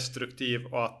 absolut destruktiv,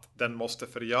 och att den måste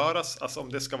förgöras. Alltså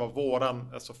om det ska vara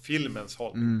våran, alltså filmens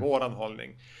hållning, våran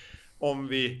hållning. Om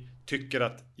vi tycker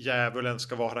att djävulen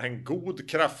ska vara en god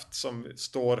kraft som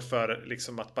står för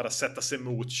liksom att bara sätta sig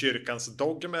emot kyrkans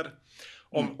dogmer.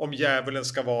 Om djävulen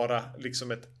ska vara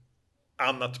liksom ett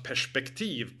annat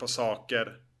perspektiv på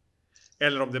saker.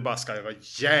 Eller om det bara ska vara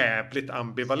jävligt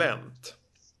ambivalent.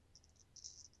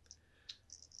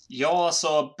 Ja,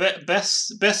 alltså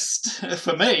bäst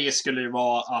för mig skulle ju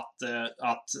vara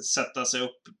att sätta sig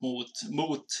upp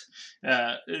mot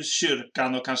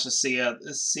kyrkan och kanske se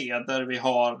där vi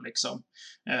har liksom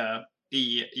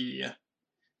i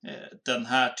den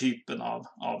här typen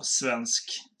av svensk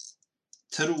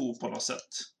tro på något sätt.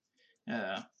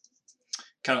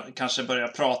 Kanske börja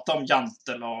prata om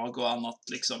jantelag och annat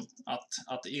liksom,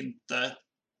 att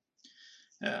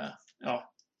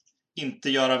inte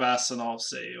göra väsen av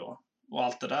sig och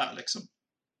allt det där liksom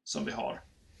som vi har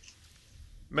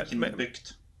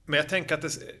inbyggt. Men jag tänker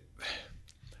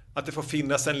att det får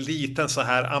finnas en liten så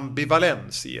här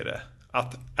ambivalens i det.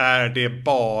 Att är det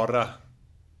bara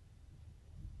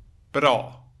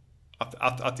bra?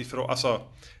 Alltså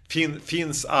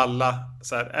finns alla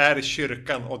så här, är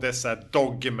kyrkan och dessa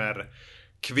dogmer,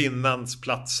 kvinnans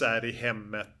plats är i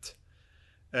hemmet,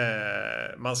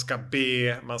 man ska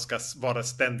be, man ska vara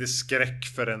ständig skräck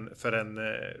för en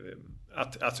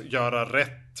att göra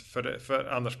rätt, för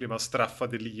annars blir man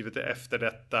straffad i livet efter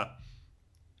detta,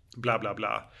 bla bla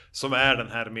bla, som är den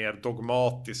här mer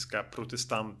dogmatiska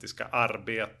protestantiska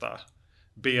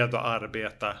bed och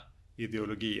arbeta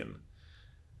ideologin.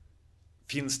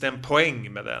 Finns det en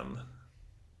poäng med den?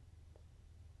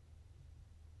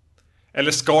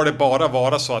 Eller ska det bara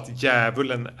vara så att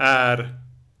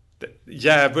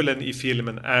djävulen i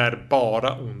filmen är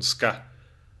bara ondska?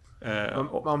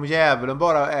 Om djävulen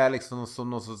bara är liksom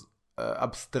någon sorts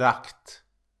abstrakt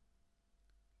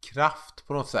kraft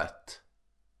på något sätt,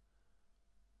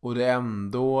 och det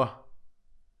ändå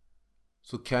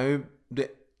så kan ju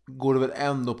går det väl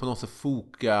ändå på något sätt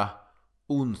foka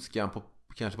ondskan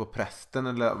kanske på prästen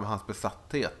eller hans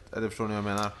besatthet, eller förstår ni vad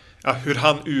jag menar? Ja, hur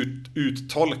han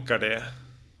uttolkar det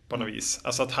på något vis.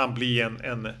 Alltså att han blir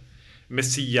en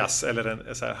Messias,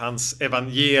 eller så här, hans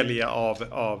evangelie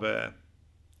av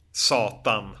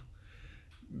Satan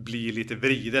blir lite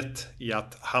vridet i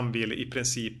att han vill i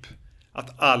princip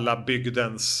att alla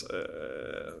bygdens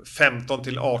 15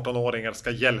 till 18-åringar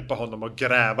ska hjälpa honom att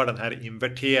gräva den här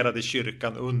inverterade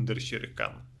kyrkan under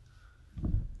kyrkan,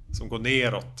 som går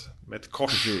neråt med ett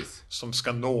kors. Precis. Som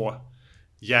ska nå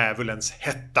djävulens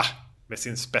hetta med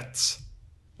sin spets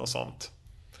och sånt.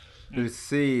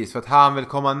 Precis, för att han vill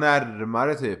komma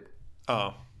närmare typ.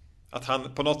 Ja, att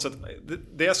han på något sätt,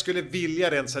 det jag skulle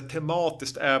vilja rent så här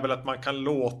tematiskt är väl att man kan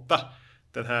låta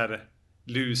den här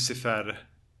Lucifer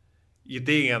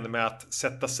idén med att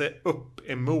sätta sig upp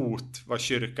emot vad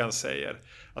kyrkan säger,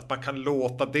 att man kan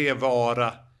låta det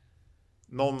vara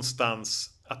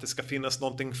någonstans, att det ska finnas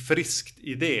någonting friskt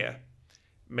i det,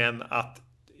 men att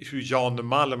hur Jan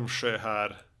Malmsjö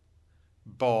här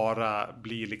bara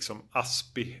blir liksom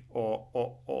aspig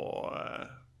och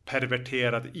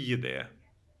perverterad i det.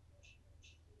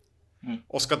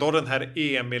 Och ska då den här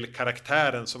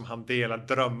Emil-karaktären som han delar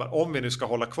drömmar, om vi nu ska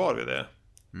hålla kvar vid det,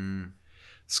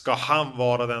 ska han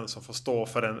vara den som får stå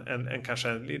för en kanske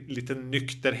en liten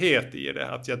nykterhet i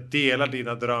det, att jag delar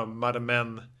dina drömmar,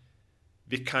 men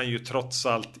vi kan ju trots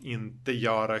allt inte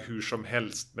göra hur som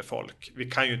helst med folk.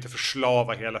 Vi kan ju inte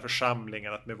förslava hela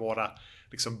församlingen att med våra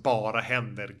liksom bara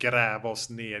händer gräva oss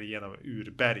ner genom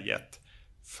urberget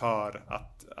för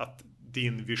att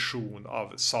din vision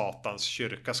av Satans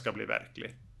kyrka ska bli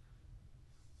verklig.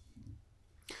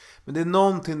 Men det är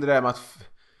någonting det där med att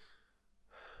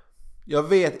jag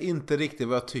vet inte riktigt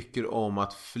vad jag tycker om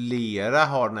att flera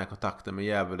har den här kontakten med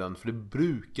djävulen, för det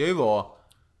brukar ju vara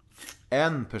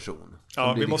en person som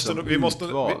Ja, blir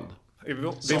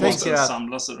vi måste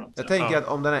samlas runt. Jag tänker att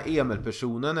om den här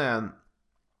Emil-personen är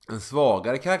en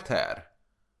svagare karaktär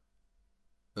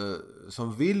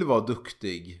som vill vara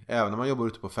duktig även när man jobbar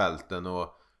ute på fälten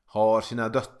och har sina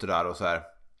döttrar och så här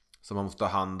som man måste ta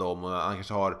hand om, och han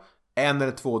kanske har en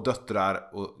eller två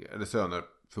döttrar eller söner,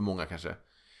 för många kanske.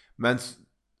 Men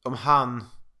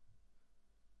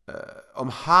om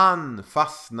han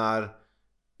fastnar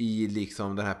i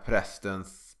liksom den här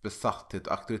prästens besatthet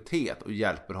och auktoritet och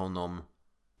hjälper honom,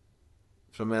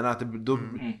 för jag menar att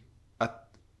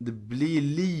att det blir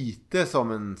lite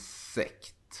som en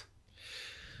sekt.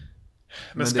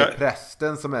 Men det är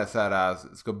prästen som är så här,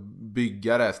 ska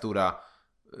bygga det stora,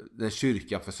 den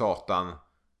kyrkan för Satan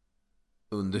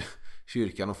under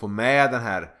kyrkan, och få med den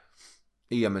här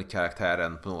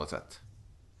Emil-karaktären på något sätt.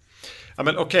 Ja,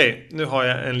 men okej, nu har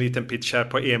jag en liten pitch här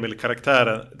på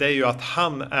Emil-karaktären. Det är ju att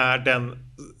han är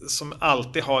den som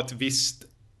alltid har ett visst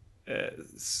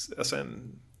alltså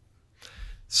en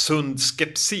sund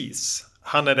skepsis.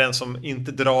 Han är den som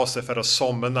inte drar sig för att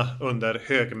somna under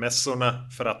högmässorna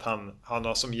för att han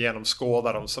har som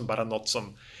genomskådar dem som bara något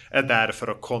som är där för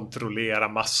att kontrollera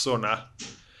massorna.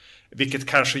 Vilket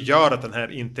kanske gör att den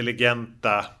här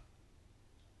intelligenta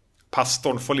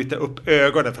pastorn får lite upp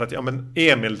ögonen för att ja, men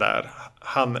Emil där,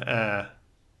 han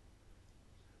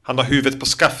har huvudet på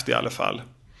skaft i alla fall.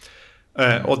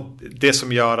 Och det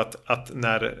som gör att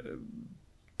när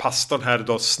pastorn här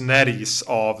då snärjs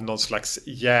av någon slags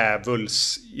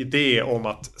djävuls idé om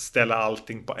att ställa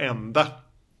allting på ända,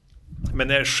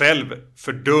 men är själv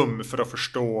för dum för att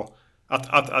förstå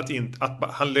att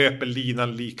han löper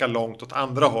linan lika långt åt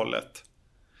andra hållet,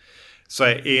 så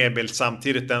är Emil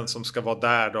samtidigt den som ska vara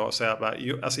där då och säga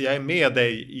alltså jag är med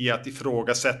dig i att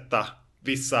ifrågasätta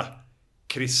vissa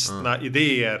kristna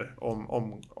idéer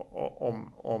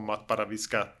om att bara vi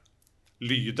ska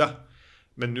lyda.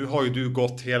 Men nu har ju du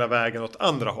gått hela vägen åt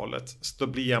andra hållet. Så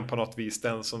då blir han på något vis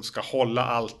den som ska hålla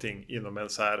allting inom en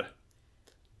så här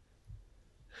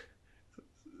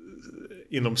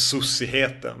inom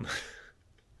sussigheten.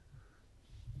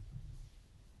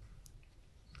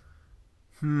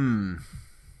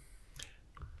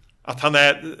 Att han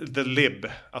är the lib,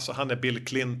 alltså han är Bill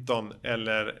Clinton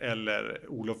eller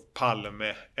Olof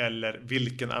Palme eller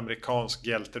vilken amerikansk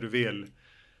hjälte du vill.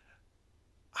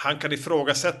 Han kan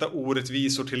ifrågasätta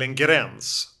orättvisor till en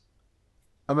gräns.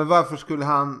 Ja, men varför skulle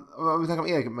han, om vi snackar om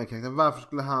Erik, varför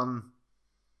skulle han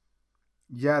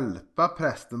hjälpa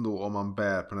prästen då om han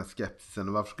bär på den här skepsisen,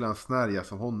 och varför skulle han snärja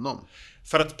som honom?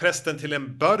 För att prästen till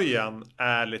en början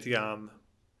är lite grann,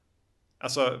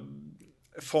 alltså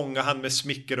fångar han med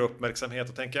smicker och uppmärksamhet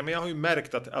och tänker, men jag har ju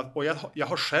märkt och jag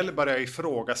har själv börjat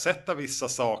ifrågasätta vissa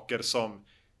saker som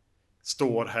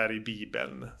står här i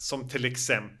Bibeln, som till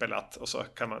exempel att, och så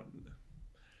kan man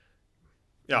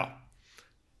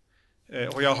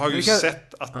och jag har ju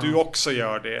sett att du också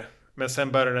gör det, men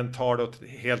sen börjar den ta det åt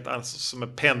helt annat, som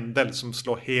en pendel som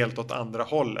slår helt åt andra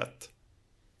hållet,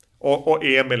 och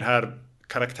Emil här,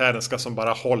 karaktären, ska som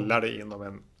bara hålla det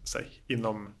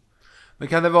inom. Men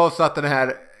kan det vara så att den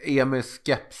här Emils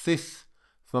skepsis,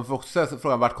 för man får också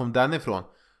fråga vart kom den ifrån,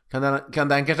 kan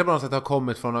den kanske på något sätt ha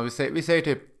kommit från, vi säger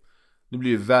typ, nu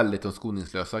blir det väldigt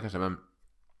skoningslösa kanske, men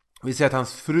vi säger att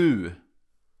hans fru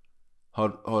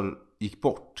har gick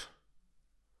bort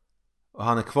och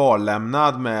han är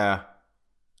kvarlämnad med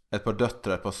ett par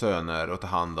döttrar, ett par söner att ta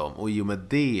hand om, och i och med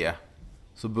det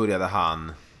så började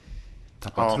han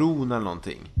tappa tron eller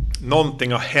någonting.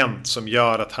 Någonting har hänt som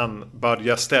gör att han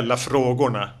börjar ställa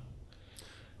frågorna.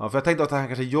 Ja, för jag tänkte att han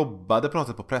kanske jobbade på något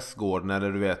sätt på prästgården,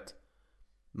 eller du vet,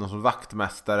 någon som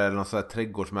vaktmästare eller någon sån här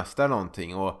trädgårdsmästare eller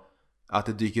någonting, och att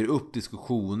det dyker upp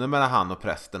diskussioner mellan han och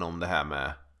prästen om det här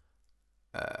med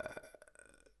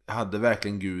hade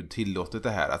verkligen Gud tillåtit det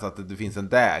här, alltså att det finns en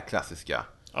där klassiska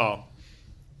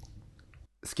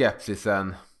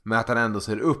skepsisen, men att han ändå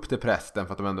ser upp till prästen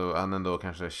för att han ändå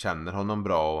kanske känner honom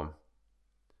bra,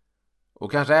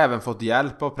 och kanske även fått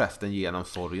hjälp av prästen genom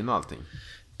sorgen och allting.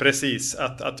 Precis,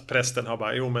 att prästen har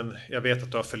bara, jo men jag vet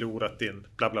att du har förlorat din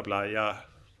bla bla bla,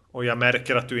 Och jag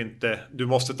märker att du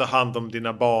måste ta hand om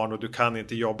dina barn och du kan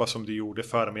inte jobba som du gjorde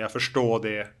förr. Men jag förstår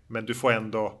det. Men du får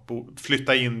ändå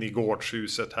flytta in i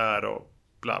gårdshuset här och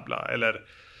bla bla. Eller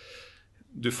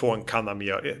du får en kanna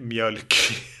mjölk.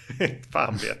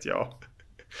 Fan vet jag.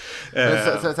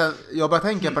 Sen, jag bara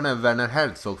tänka på den här Werner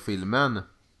Herzog-filmen.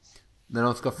 När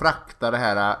de ska frakta det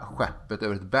här skeppet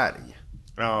över ett berg.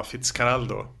 Ja,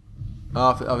 Fitzcarraldo.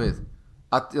 Ja, vet.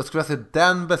 Att jag skulle vilja se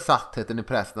den besattheten i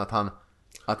pressen,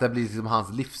 att det blir liksom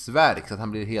hans livsverk, så att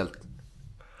han blir helt...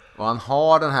 Och han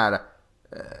har den här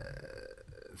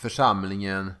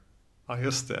församlingen. Ja,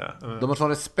 just det. De har sån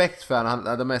respekt för han,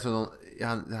 de är så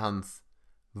hans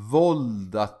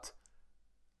våld att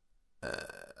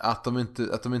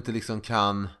de inte liksom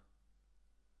kan,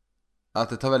 att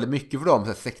det tar väldigt mycket för dem så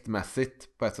här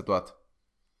sektmässigt på ett sätt, då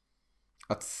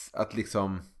att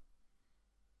liksom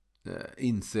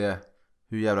inse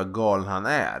hur jävla galen han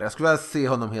är. Jag skulle vilja se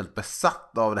honom helt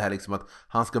besatt av det här, liksom att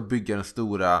han ska bygga den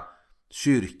stora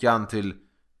kyrkan till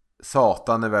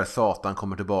Satan när väl Satan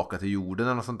kommer tillbaka till jorden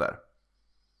eller något sånt där.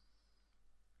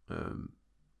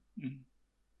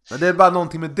 Men det är bara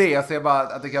någonting med det. Jag ser bara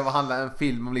att det kan handla en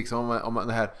film om, liksom, om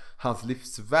det här, hans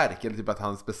livsverk, eller typ att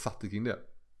hans besatt kring det.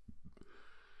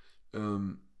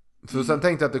 Så sen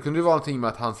tänkte jag att det kunde ju vara någonting med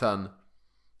att han sen,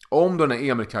 om den är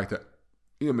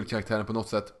Emil-karaktären på något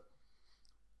sätt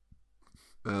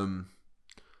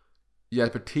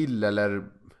hjälper till eller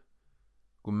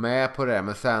går med på det,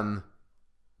 men sen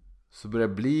så börjar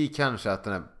det bli kanske att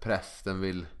den här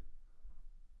prästen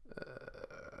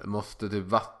måste typ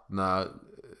vattna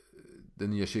den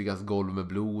nya kyrkans golv med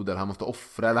blod, eller han måste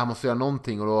offra, eller han måste göra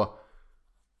någonting, och då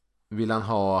vill han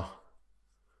ha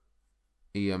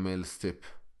Emils typ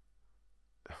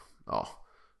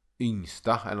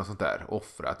yngsta eller något sånt där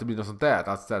offra. Att det blir något sånt där, att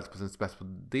han ställs på sin spets på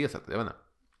det sättet, jag vet inte.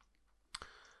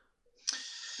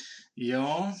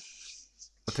 Ja.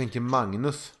 Jag tänker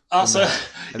Magnus. Alltså,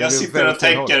 jag sitter och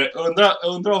tänker,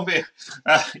 undrar om vi...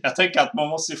 jag tänker att man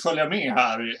måste följa med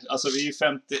här. Alltså, vi är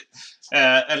 50...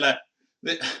 eller,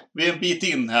 vi är en bit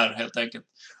in här, helt enkelt.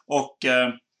 Och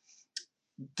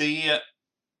det...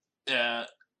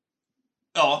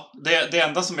 det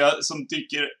enda som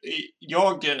dyker...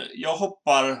 Jag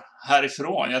hoppar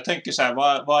härifrån. Jag tänker så här,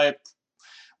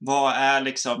 vad är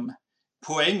liksom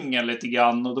poängen lite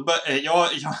grann? Och då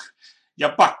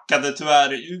jag backade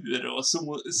tyvärr ur och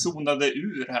zonade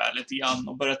ur här lite grann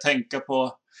och började tänka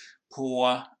på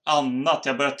annat.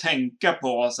 Jag började tänka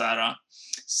på så här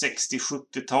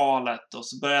 60-70-talet, och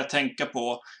så började jag tänka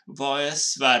på vad är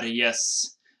Sveriges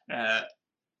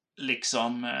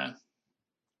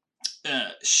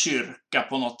kyrka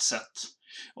på något sätt.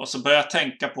 Och så började jag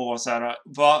tänka på så här,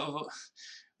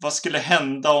 vad skulle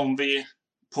hända om vi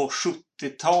på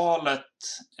 70-talet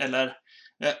eller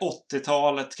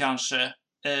 80-talet kanske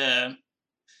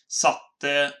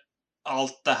satte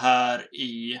allt det här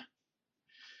i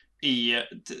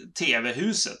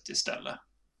tv-huset istället.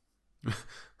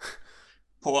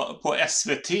 på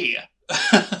SVT.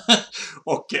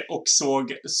 och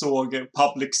såg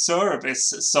public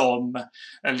service som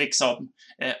liksom,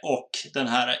 och den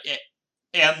här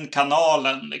en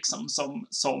kanalen liksom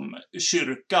som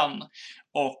kyrkan,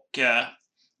 och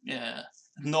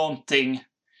någonting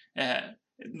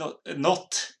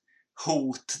något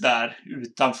hot där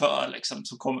utanför liksom,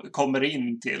 som kommer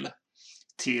in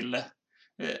till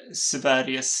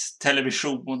Sveriges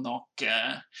Television och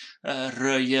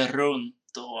röjer runt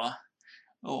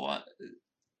och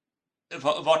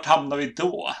vart hamnar vi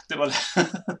då? Det var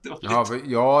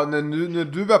när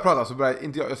du börjar prata så börjar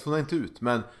inte jag såg inte ut,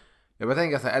 men jag börjar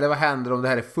tänka så här, eller vad händer om det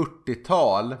här är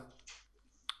 40-tal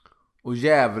och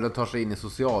djävulen tar sig in i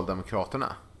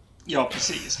Socialdemokraterna? Ja,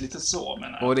 precis. Lite så,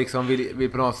 menar jag. Och liksom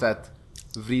vill på något sätt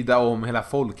vrida om hela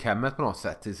folkhemmet på något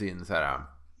sätt till sin så här.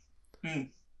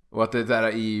 Och att det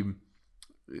där i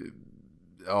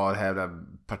det här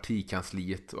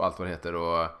partikansliet och allt vad det heter,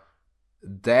 och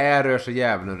där rör sig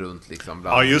djävulen runt liksom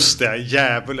bland... Ja, just det.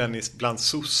 Djävulen bland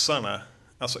sossarna.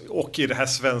 Alltså, och i det här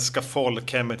svenska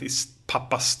folkhemmet i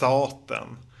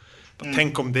pappastaten.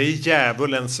 Tänk om det är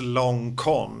djävulens long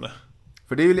con.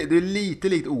 För det är lite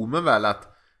likt Omen väl,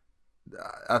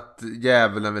 att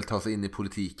djävulen vill ta sig in i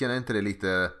politiken. Är inte det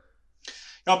lite...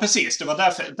 Ja, precis. Det var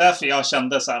därför jag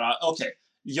kände så här, okej,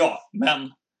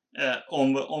 men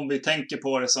om vi tänker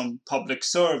på det som public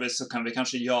service så kan vi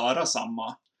kanske göra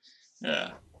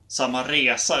samma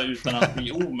resa utan att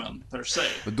bli Omen per se.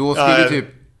 Och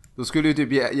då skulle ju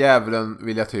typ djävulen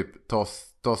vilja typ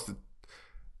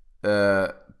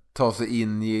ta sig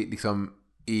in i liksom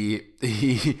i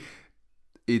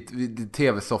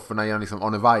tv-sofforna genom liksom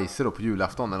Arne Weise då på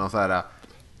julafton eller någon så här.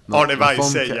 Arne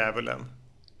Weise är djävulen.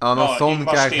 Ja, någon sån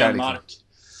Ingmar karaktär Stenmark.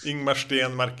 liksom. Ingmar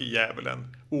Stenmark är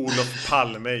djävulen. Olof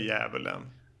Palme är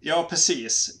djävulen. Ja,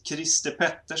 precis. Christer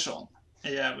Pettersson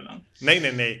är djävulen. Nej.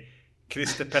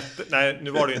 Nej,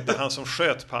 nu var det ju inte han som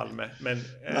sköt Palme. Men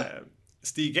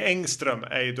Stig Engström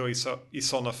är ju då i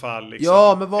sådana fall liksom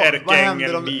Ja, men vad händer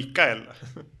ärkeängeln om... Mikael.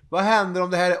 Vad händer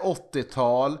om det här är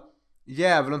 80-tal?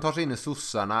 Djävulen tar sig in i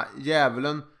sossarna.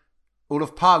 Djävulen...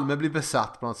 Olof Palme blir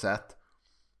besatt på något sätt.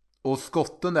 Och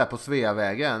skotten där på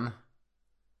Sveavägen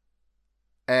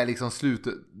är liksom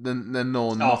slutet när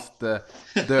någon måste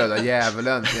döda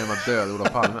djävulen genom att döda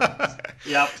Olof Palme.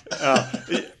 Ja.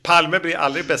 Palme blir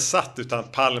aldrig besatt, utan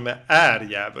Palme är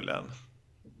djävulen.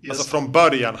 Alltså från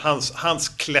början,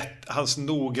 hans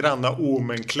noggranna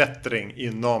omenklättring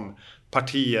inom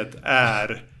partiet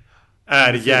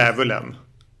är djävulen.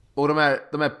 Och de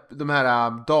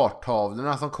här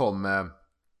darttavlorna som kom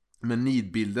med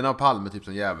nidbilderna av Palme typ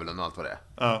som djävulen och allt vad det är.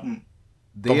 Ja.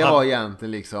 Det var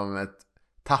egentligen liksom ett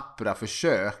tappra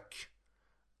försök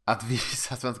att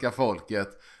visa svenska folket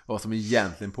vad som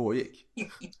egentligen pågick.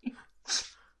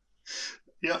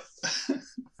 Ja.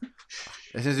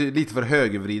 Det känns ju lite för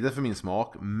högervridet för min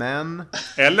smak, men...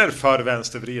 Eller för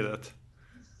vänstervridet.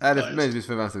 Eller möjligtvis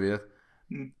för vänstervridet.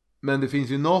 Men det finns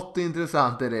ju något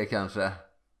intressant i det kanske.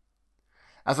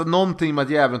 Alltså någonting med att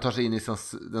djävulen tar sig in i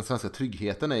den svenska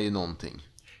tryggheten är ju någonting.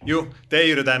 Jo, det är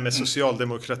ju det där med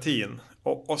socialdemokratin.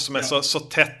 Och som är så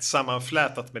tätt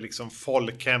sammanflätat med liksom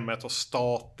folkhemmet och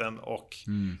staten och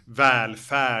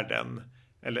välfärden.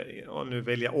 Eller, och nu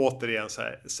vill jag återigen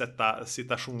sätta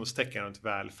citationstecken runt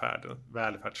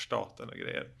välfärdsstaten och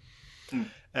grejer.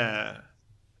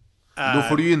 Då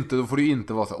får det ju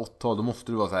inte vara så 80-tal, då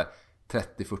måste det vara så här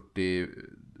 30, 40,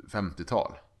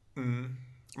 50-tal.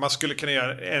 Man skulle kunna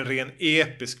göra en ren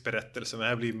episk berättelse, men det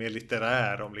här blir mer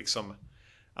litterär, om liksom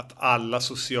att alla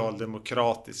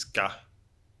socialdemokratiska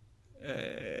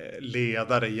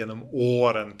ledare genom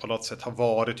åren på något sätt har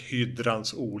varit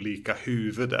hydrans olika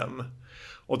huvuden.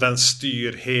 Och den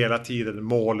styr hela tiden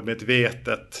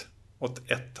målmedvetet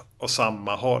åt ett och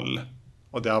samma håll.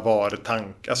 Och det har varit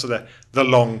alltså the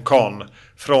long con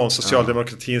från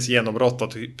socialdemokratins genombrott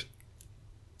och typ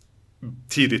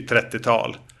tidigt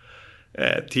 30-tal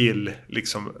till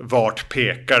liksom vart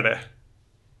pekar det.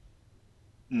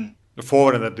 Då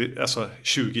får den där, alltså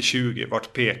 2020,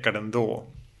 vart pekar den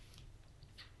då?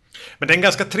 Men det är en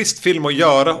ganska trist film att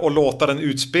göra och låta den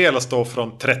utspelas då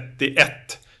från 31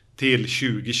 till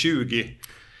 2020.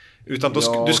 Utan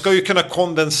då du ska ju kunna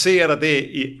kondensera det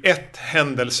i ett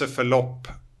händelseförlopp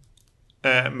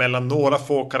mellan några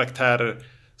få karaktärer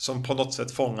som på något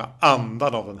sätt fångar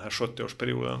andan av den här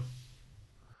 70-årsperioden.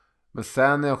 Men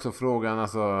sen är också frågan,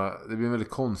 alltså, det blir en väldigt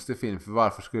konstig film, för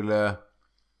varför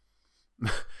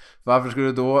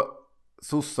skulle då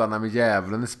sossarna med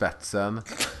djävulen i spetsen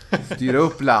styra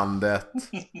upp landet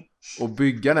och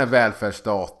bygga den här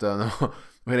välfärdsstaten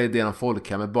och hela idén om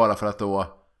folkhemmet bara för att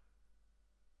då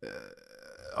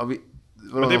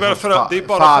men det är bara för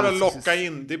att locka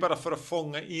in, det är bara för att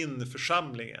fånga in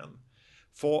församlingen,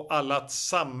 få alla att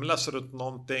samlas runt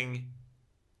någonting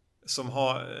som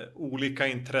har olika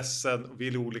intressen och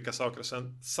vill olika saker, och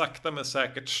sen sakta men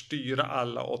säkert styra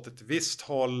alla åt ett visst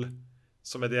håll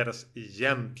som är deras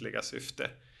egentliga syfte.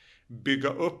 Bygga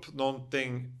upp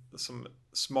någonting som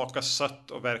smakar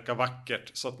sött och verkar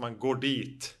vackert så att man går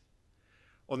dit.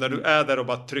 Och när du är där och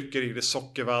bara trycker i dig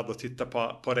sockervadd och tittar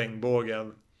på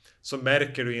regnbågen, så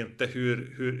märker du inte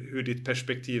hur ditt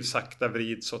perspektiv sakta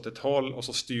vrids åt ett håll, och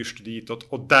så styrs du ditåt,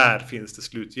 och där finns det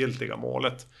slutgiltiga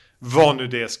målet. Vad nu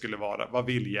det skulle vara. Vad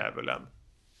vill djävulen?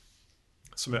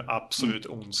 Som är absolut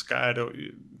ondska. Är det...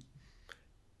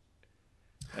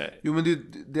 Jo,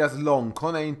 men deras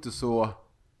longcon är inte så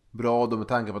bra då, med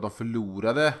tanke på att de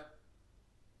förlorade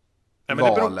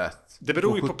valet. Det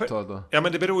beror ju på... Ja,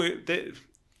 men det beror ju...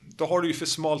 Då har du ju för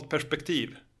smalt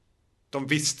perspektiv. De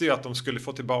visste ju att de skulle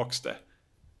få tillbaks det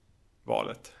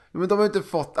valet. Men de har inte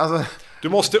fått... Alltså... Du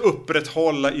måste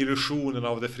upprätthålla illusionen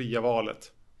av det fria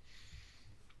valet.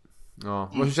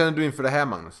 Ja. Hur känner du inför det här,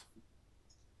 Magnus?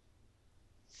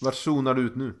 Vart zonar du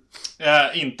ut nu?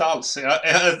 Inte alls.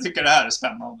 Jag tycker det här är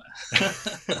spännande.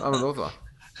 Ja, men då så.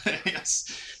 Yes.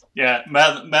 Yeah,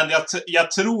 men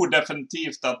jag tror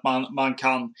definitivt att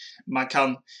man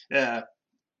kan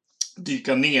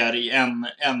dyka ner i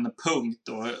en punkt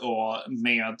och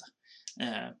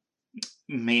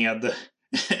med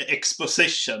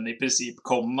exposition i princip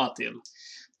komma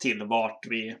till vart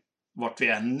vi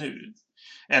är nu,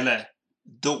 eller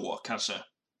då kanske,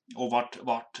 och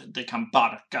vart det kan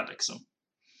barka liksom.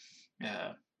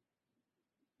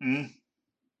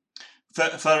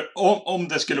 För om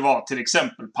det skulle vara till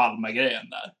exempel Palme-grejen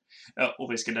där,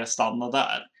 och vi skulle stanna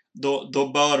där.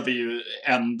 Då bör vi ju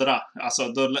ändra, alltså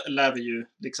då lär vi ju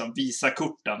liksom visa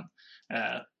korten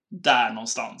där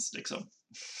någonstans liksom.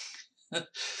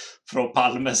 Från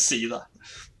Palmes sida.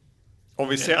 Om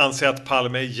vi anser att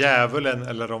Palme är djävulen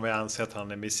eller om vi anser att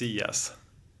han är Messias.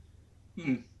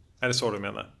 Är det så du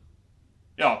menar?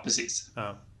 Ja, precis.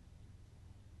 Ja.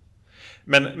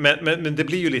 Men det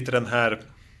blir ju lite den här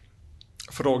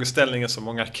frågeställningen som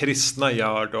många kristna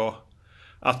gör då.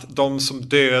 Att de som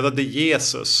dödade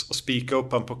Jesus och spikade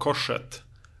upp han på korset,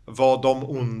 var de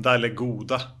onda eller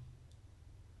goda?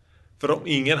 För om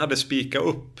ingen hade spikat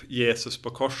upp Jesus på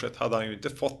korset hade han ju inte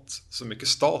fått så mycket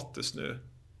status nu.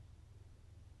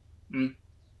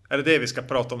 Är det vi ska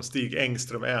prata om? Stig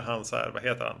Engström, är han så här, vad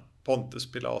heter han?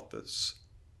 Pontus Pilatus.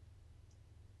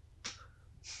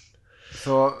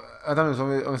 Så, vänta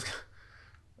nu, om vi ska...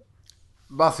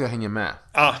 Bara så jag hänger med.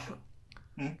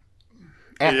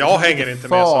 Jag hänger inte med.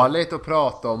 Farligt att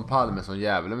prata om Palme som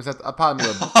djävulen. Vi säger att Palme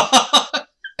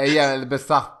är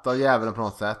besatt av djävulen på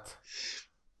något sätt.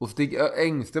 Och Stig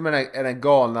Engström är den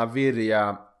galna,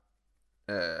 virriga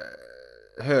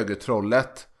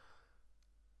högertrollet.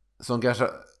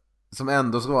 Som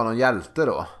ändå ska vara någon hjälte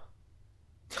då.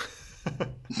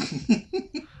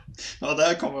 Ja, det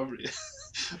här kommer att bli...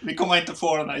 Vi kommer inte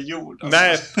få den här jorden.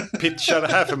 Nej, pitcha det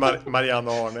här för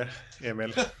Marianne och Arne,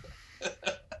 Emil.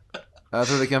 Jag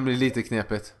tror det kan bli lite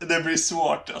knepigt. Det blir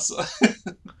svårt alltså.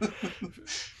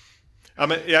 Ja,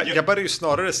 men jag börjar ju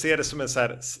snarare se det som en så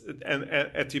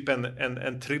här, typ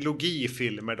en trilogi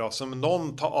filmer då, som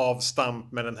någon tar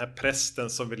avstamp med den här prästen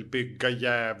som vill bygga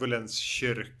djävulens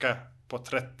kyrka på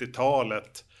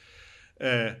 30-talet.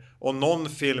 Och någon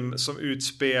film som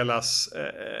utspelas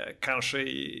kanske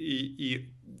i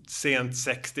sent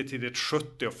 60 till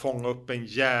 70 och fånga upp en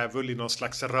djävul i någon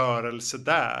slags rörelse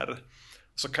där.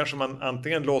 Så kanske man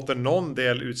antingen låter någon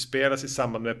del utspelas i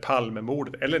samband med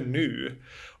Palmemordet eller nu.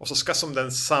 Och så ska som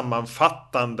den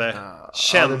sammanfattande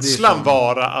känslan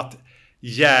vara att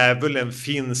djävulen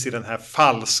finns i den här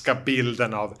falska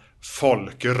bilden av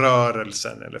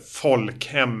folkrörelsen eller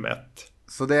folkhemmet.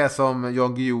 Så det är som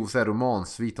Jan Guillous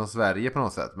romansvit om Sverige på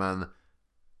något sätt, men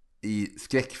i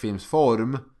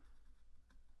skräckfilmsform.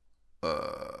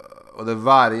 Och där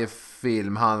varje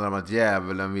film handlar om att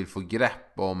djävulen vill få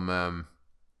grepp om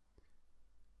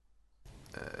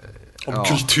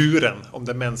kulturen, om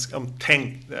det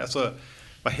mänskliga, alltså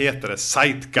vad heter det,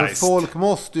 zeitgeist. Men folk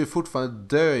måste ju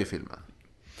fortfarande dö i filmen.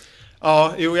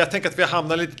 Ja, jag tänker att vi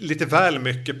hamnar lite väl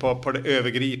mycket på det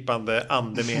övergripande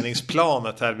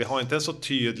andemeningsplanet här. Vi har inte en så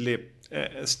tydlig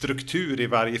struktur i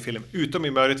varje film, utom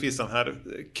i möjligtvis den här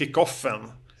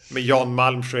kickoffen med Jan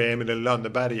Malmsjö och Emil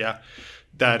Lönneberga,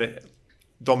 där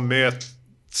de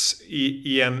möts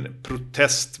i en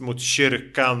protest mot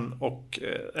kyrkan och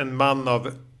en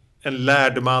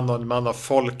lärd man och en man av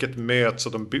folket möts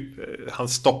och han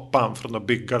stoppar han från att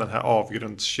bygga den här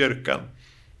avgrundskyrkan.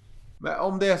 Men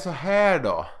om det är så här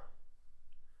då,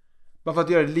 bara för att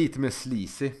göra det lite mer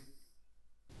sleazy.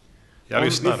 Jag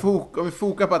lyssnar. Om vi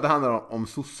fokar på att det handlar om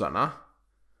sossarna.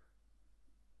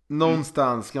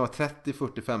 Någonstans kan vara 30,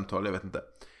 40, 50-tal, jag vet inte.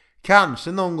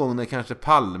 Kanske någon gång när kanske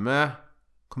Palme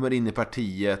kommer in i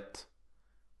partiet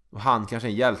och han kanske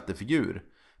är en hjältefigur.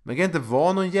 Men det kan inte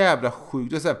vara någon jävla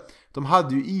sjuk. De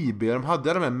hade ju IB, de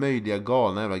hade de här möjliga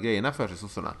galna jävla grejerna för sig,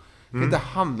 sossarna. Det kan inte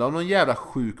handla om någon jävla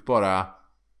sjuk bara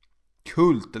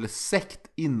kult eller sekt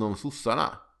inom sossarna.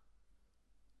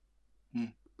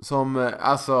 Som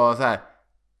alltså så här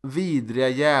vidriga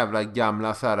jävla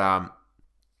gamla så här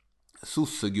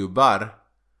sossegubbar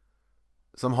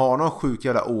som har någon sjuk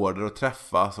jävla order att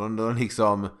träffa, så de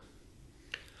liksom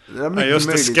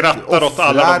just det, skrattar åt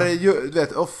alla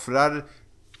offrar.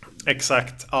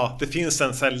 Exakt, ja, det finns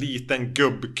en så här liten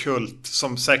gubbkult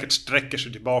som säkert sträcker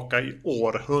sig tillbaka i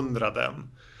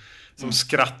århundraden, som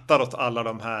skrattar åt alla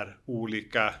de här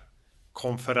olika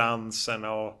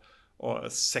konferenserna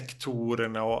och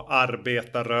sektorerna och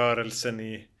arbetarrörelsen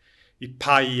i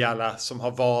Pajala som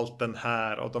har valt den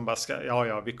här, och de bara ska,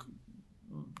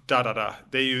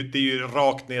 det är ju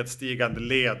rakt nedstigande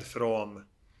led från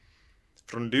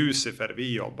Lucifer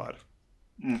vi jobbar.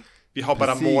 Vi har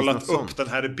bara målat upp den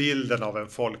här bilden av en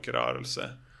folkrörelse.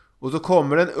 Och så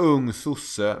kommer en ung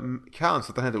sosse,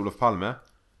 kanske att han heter Olof Palme,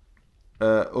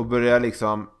 och börjar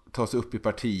liksom ta sig upp i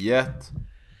partiet.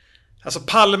 Alltså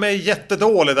Palme är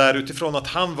jättedålig där utifrån att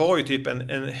han var ju typ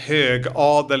en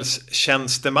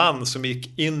högadelstjänsteman som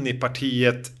gick in i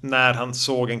partiet när han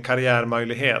såg en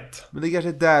karriärmöjlighet. Men det är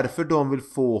kanske därför de vill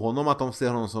få honom, att de ser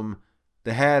honom som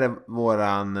det här är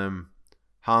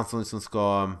han som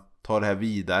ska ta det här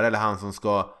vidare, eller han som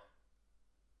ska,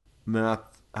 men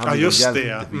att Han Ja, blir just en det.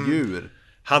 hjältefigur.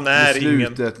 Han I är ingen...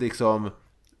 slutet liksom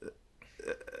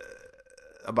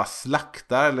bara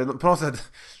slaktar eller på något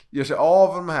sätt gör sig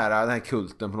av den här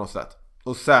kulten på något sätt.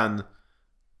 Och sen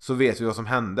så vet vi vad som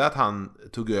hände, att han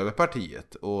tog över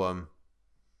partiet och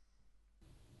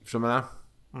förstår man det?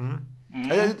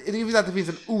 Jag vill att det finns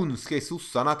en ondska i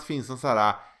sossarna, att det finns en så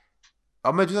här,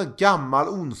 ja men en gammal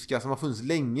ondska som har funnits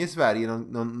länge i Sverige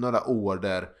några år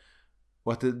där,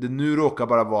 och att det nu råkar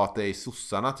bara vara att det är i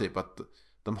sossarna typ, att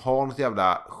de har något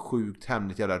jävla sjukt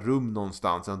hemligt jävla rum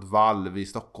någonstans, något valv i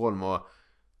Stockholm, och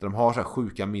där de har så här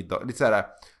sjuka middag, lite så här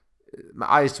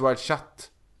med Ice White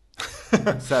Shut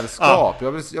sällskap.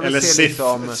 Jag vill eller se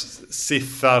liksom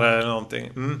Sithar eller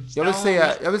någonting. Jag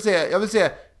vill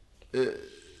se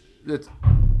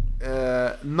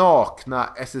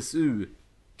nakna SSU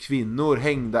kvinnor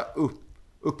hängda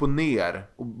upp och ner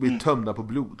och bli tömda på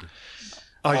blod.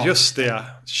 Ja, just det.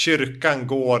 Kyrkan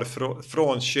går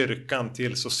från kyrkan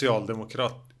till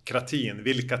socialdemokratin.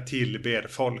 Vilka tillber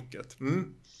folket.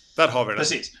 Där har vi det.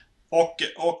 Precis. Och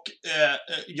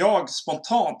jag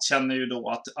spontant känner ju då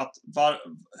att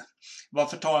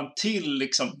varför ta en till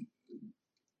liksom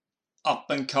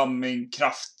up and coming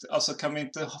kraft? Alltså kan vi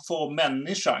inte få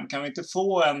människan? Kan vi inte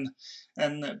få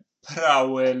en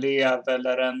praoelev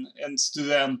eller en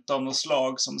student av något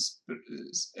slag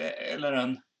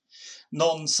eller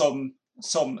någon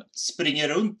som springer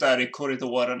runt där i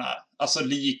korridorerna, alltså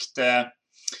likt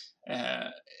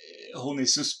hon i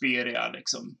Suspiria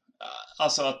liksom.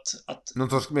 Alltså att någon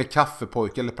sorts med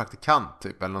kaffepojke eller praktikant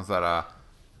typ, eller någon sån här.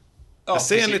 Jag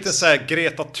ser en liten så här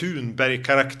Greta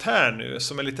Thunberg-karaktär nu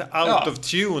som är lite out of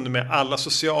tune med alla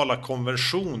sociala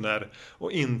konventioner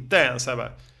och inte ens så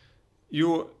här,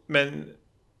 jo, men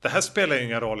det här spelar ju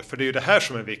ingen roll, för det är ju det här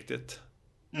som är viktigt.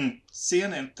 Ser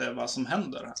ni inte vad som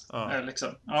händer? Liksom.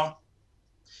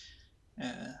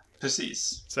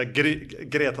 Precis. Så här,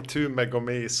 Greta Thunberg går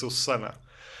med i sossarna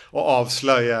och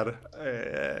avslöjar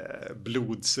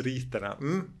blodsriterna.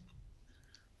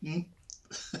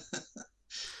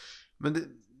 Men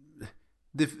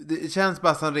det känns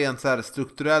bara som rent så här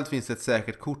strukturellt finns ett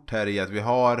säkert kort här i att vi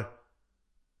har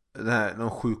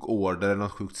någon sjuk order eller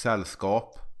något sjukt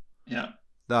sällskap. Ja.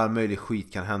 Där all möjlig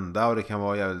skit kan hända, och det kan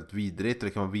vara jävligt vidrigt, och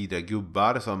det kan vara vidriga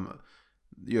gubbar som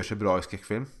gör sig bra i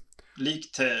skräckfilm.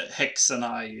 Likt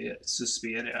häxorna i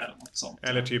Suspiria eller något sånt.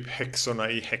 Eller typ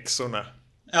häxorna i häxorna.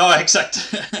 Ja,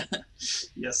 exakt.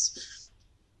 Yes.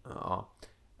 Ja.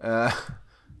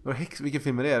 Vilken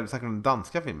film är det? Vi snackar om den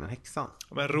danska filmen, Häxan.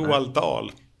 Men Roald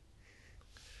Dahl.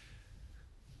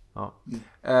 Ja.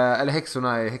 Eller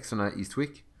häxorna i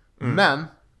Eastwick. Men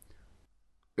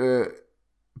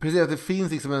precis, att det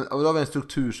finns liksom en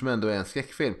struktur som ändå är en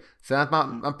skräckfilm. Sen att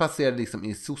man placerar liksom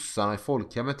i sossarna i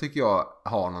folkhemmet tycker jag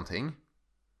har någonting.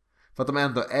 För att de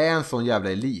ändå är en sån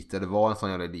jävla elit, eller var en sån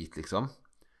jävla elit liksom,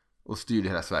 och styrde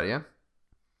hela Sverige.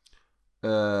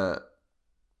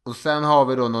 Och sen har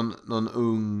vi då någon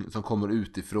ung som kommer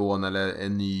utifrån, eller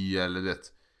en ny, eller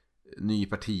ny i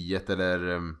partiet,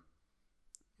 eller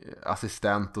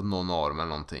assistent åt någon av dem eller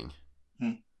någonting.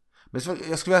 Men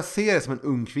jag skulle vilja se det som en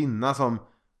ung kvinna som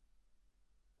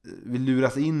vill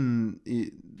luras in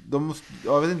i...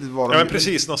 jag vet inte vad de... Ja, men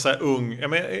precis, någon sån här ung...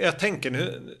 Jag tänker,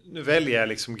 nu väljer jag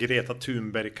liksom Greta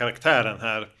Thunberg-karaktären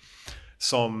här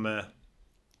som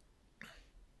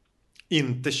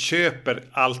inte köper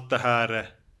allt det här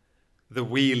the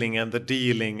wheeling and the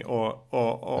dealing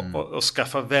och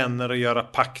skaffa vänner och göra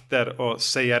pakter och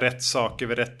säga rätt saker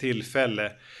vid rätt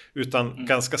tillfälle, utan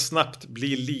ganska snabbt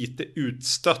blir lite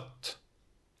utstött.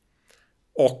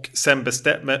 Och sen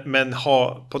men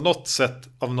har på något sätt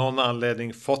av någon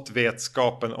anledning fått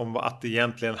vetskapen om att det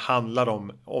egentligen handlar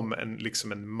om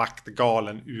en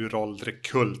maktgalen uråldrig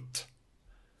kult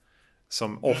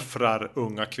som offrar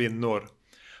unga kvinnor.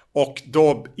 Och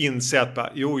då inser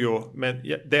att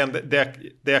men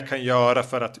det jag kan göra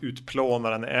för att utplåna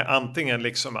den är antingen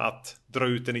liksom att dra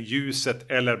ut den i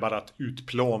ljuset eller bara att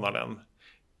utplåna den.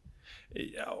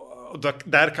 Och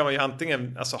där kan man ju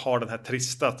antingen ha den här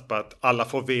tristat på att alla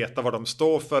får veta vad de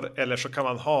står för, eller så kan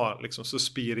man ha liksom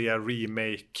Suspiria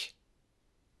remake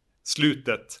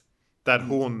slutet där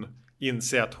hon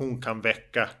inser att hon kan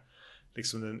väcka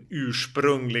liksom den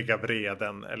ursprungliga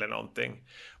vreden eller någonting,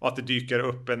 och att det dyker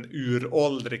upp en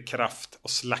uråldrig kraft och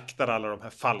slaktar alla de här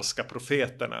falska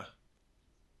profeterna.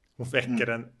 Hon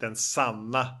väcker den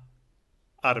sanna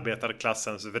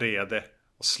arbetarklassens vrede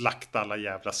och slaktar alla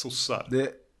jävla sossar.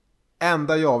 Det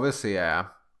enda jag vill se är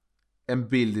en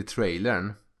bild i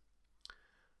trailern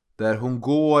där hon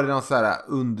går i någon så här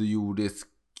underjordisk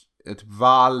ett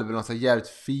valv, någon så här jävligt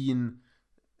fin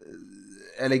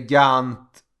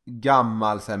elegant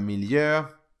gammal så här miljö,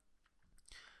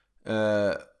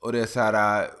 Och det är så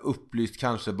här upplyst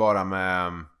kanske bara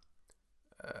med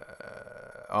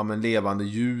men levande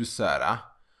ljus så här.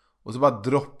 Och så bara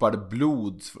droppar det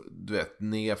blod, du vet,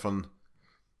 ner från,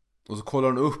 och så kollar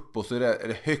hon upp och så är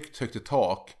det högt i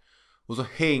tak. Och så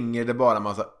hänger det bara en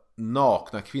massa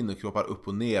nakna kvinnokroppar upp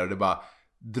och ner, och det bara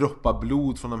droppar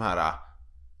blod från de här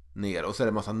ner, och så är det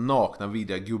en massa nakna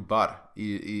vidriga gubbar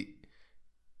i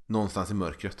någonstans i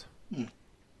mörkret.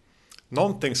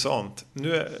 Någonting sånt.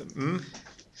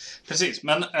 Precis,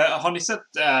 men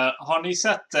har ni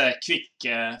sett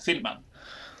Quick-filmen?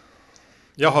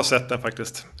 Jag har sett den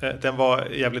faktiskt. Den var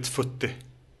jävligt futtig.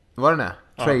 Var den det?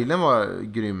 Trailern var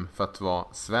grym för att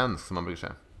vara svensk, som man brukar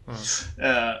säga.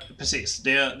 Precis,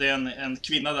 det är en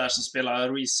kvinna där som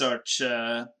spelar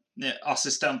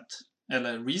assistent,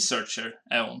 eller researcher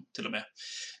är hon till och med.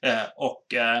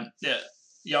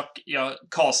 Jag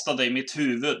castade i mitt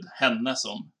huvud henne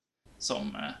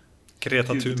som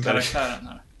Greta Thunberg. Karaktären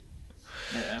här.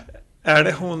 Är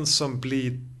det hon som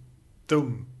blir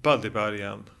dumpad i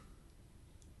början?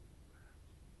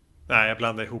 Nej, jag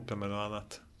blandar ihop den med något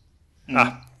annat.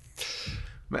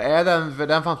 Men är den, för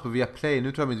den fanns på Viaplay.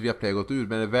 Nu tror jag inte Viaplay har gått ut,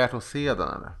 men är det värt att se den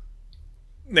eller?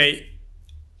 Nej.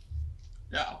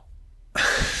 Ja.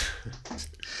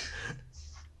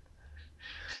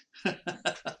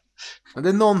 Men det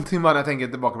är någonting bara när jag tänker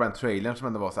tillbaka på den trailern som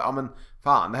ändå var så här, men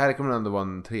fan, det här kommer ändå vara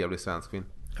en trevlig svensk film.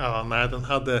 Ja, nej, den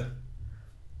hade...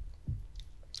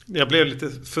 Jag blev lite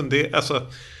funderad,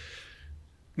 alltså...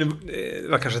 Det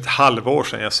var kanske ett halvår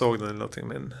sedan jag såg den eller någonting,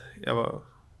 men jag var...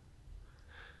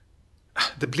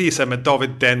 Det blir så här med David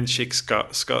Dencik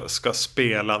ska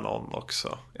spela någon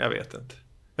också. Jag vet inte.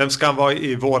 Vem ska han vara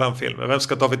i våran film? Vem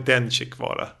ska David Dencik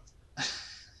vara?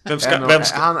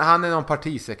 Han är någon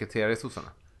partisekreterare i sossarna.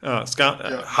 Ja,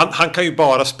 han kan ju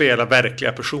bara spela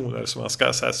verkliga personer som han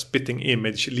ska så här spitting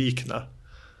image likna.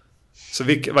 Så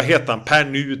vad heter han? Per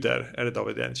Nuder är det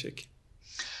David Dencik.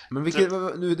 Men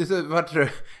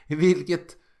vilket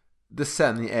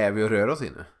decennium är vi och rör oss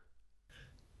in nu?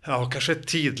 Ja, kanske ett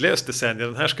tidlöst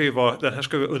decennium. Den här ska ju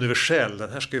vara universell.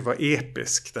 Den här ska ju vara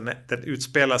episk. Den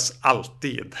utspelas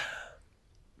alltid.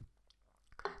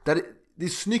 Det är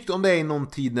snyggt om det är i någon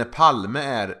tid när Palme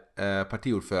är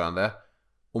partiordförande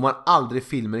och man aldrig i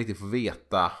filmen riktigt får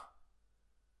veta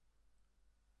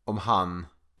om han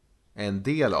är en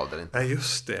del av det eller inte. Ja,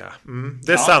 just det.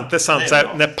 Det är sant. Det är sant. Så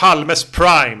här, när Palmes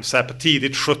prime så här på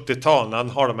tidigt 70-tal, när han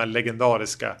har de här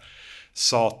legendariska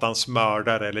satans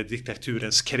mördare eller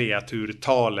diktaturens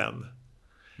kreaturtalen.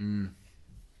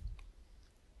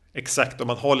 Exakt, om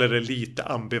man håller det lite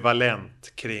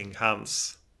ambivalent kring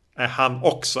hans... Är han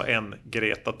också en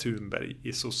Greta Thunberg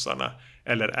i sossarna?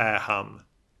 Eller är han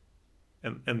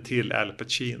en till Al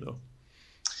Pacino?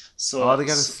 Ja, det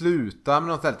kanske slutar med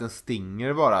något liten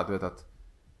stinger bara, att du vet att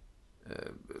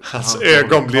hans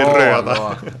ögon blir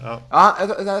röda.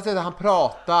 Han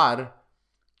pratar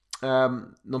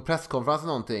någon presskonferens eller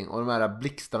någonting, och de här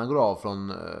blixtarna går av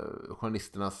från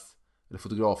journalisternas eller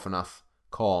fotografernas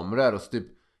kameror, och så typ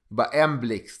bara en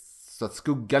blixt så att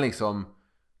skuggan liksom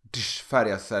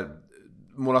färgas så här,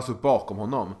 målas upp bakom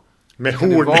honom. Med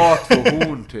horn. horn. Det var 2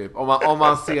 horn typ. Om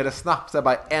man ser det snabbt så är det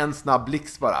bara en snabb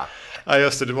blixt bara. Ja,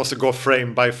 just det, du måste gå frame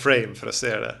by frame för att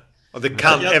se det. Och det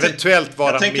kan eventuellt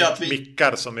vara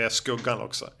mickar som är skuggan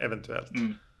också, eventuellt.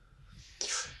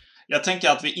 Jag tänker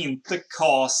att vi inte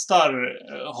castar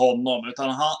honom, utan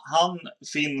han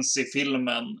finns i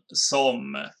filmen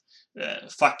som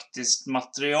faktiskt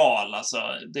material. Alltså,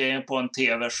 det är på en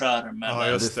tv-skärm. Ja,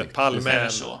 just det.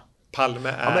 Palme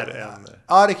är en...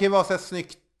 Ja, det kan ju vara så här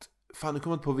snyggt. Fan, nu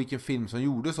kommer jag inte på vilken film som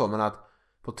gjorde så, men att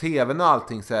på tvn och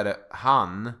allting så är det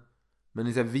han, men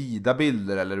i så här vida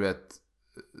bilder, eller du vet,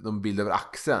 de bilder över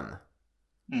axeln.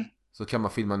 Så kan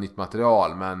man filma nytt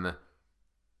material, men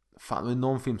fan, det är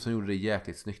någon film som gjorde det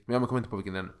jäkligt snyggt, men jag kommer inte på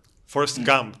vilken den. Forrest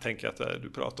Gump tänker jag att du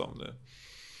pratar om nu.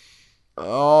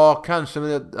 Ja, kanske, men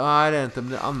det är inte,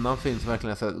 men det är en annan film som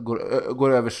verkligen så här,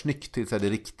 går över snyggt till så här, det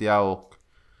riktiga, och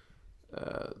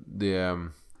det...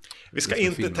 Vi ska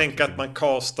inte tänka att man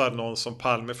castar någon som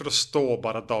Palme, för då står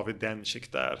bara David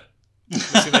Dencik där med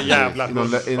sina jävla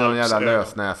i någon jävla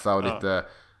lösnäsa och lite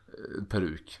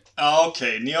peruk. Ja,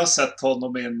 okej. Ni har sett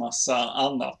honom i en massa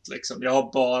annat liksom. Jag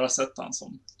har bara sett han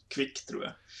som Quick, tror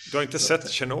jag. Du har inte sett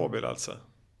Chernobyl alltså?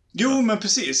 Jo, men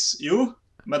precis. Jo,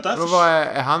 men därför... Vad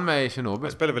är han med i Chernobyl?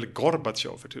 Han spelar väl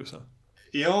Gorbachev för tusan?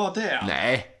 Ja, det är.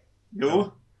 Nej.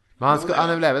 Jo. Men han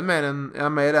är väl även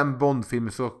med i den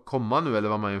Bond-film så komma nu, eller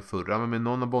var man ju förra, men med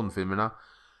någon av Bond-filmerna.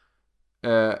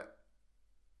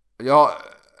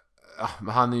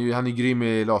 Men han är ju grym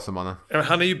i Lasermannen. Ja,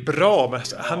 han är ju bra, men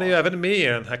han är ju även med i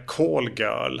den här Call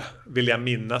Girl, vill jag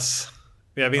minnas.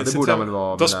 Men jag det borde han väl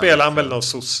vara. Då spelar han väl någon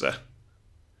sosse.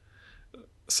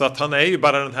 Så att han är ju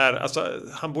bara den här, alltså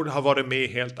han borde ha varit med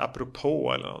helt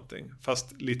apropå eller någonting.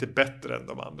 Fast lite bättre än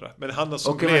de andra. Men han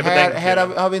som blev här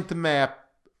har vi inte med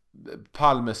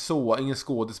Palme så. Ingen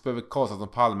skådis behöver kastas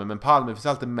som Palme. Men Palme finns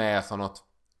alltid med som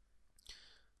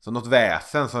något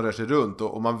väsen som rör sig runt.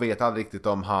 Och man vet aldrig riktigt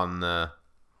om han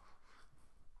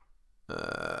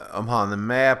är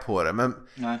med på det. Men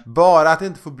bara att det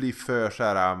inte får bli för så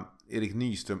här Erik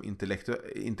Nyström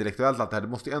intellektuellt allt det här.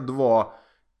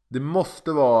 Det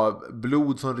måste vara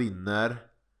blod som rinner.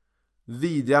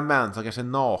 Vidriga män som kanske är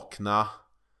nakna.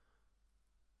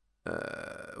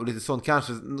 Och lite sånt.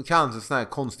 Kanske såna här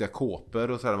konstiga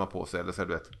kåpor och så här man på sig. Eller så här,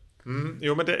 du vet.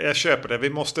 Jo, men jag köper det. Vi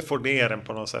måste få ner den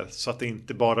på något sätt. Så att det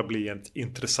inte bara blir ett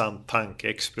intressant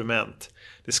tankeexperiment.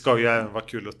 Det ska ju även vara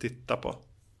kul att titta på.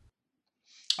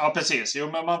 Ja, precis. Jo,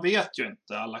 men man vet ju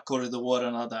inte alla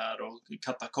korridorerna där och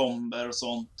katakomber och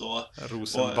sånt. Och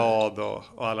Rosenbad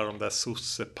och alla de där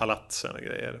sossepalatsen och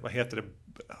grejer. Vad heter det?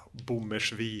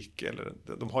 Bommersvik. Eller,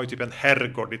 de har ju typ en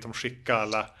herrgård dit de skickar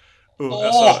alla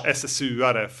alltså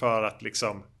SSU-are för att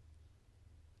liksom...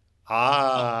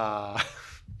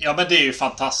 Ja, men det är ju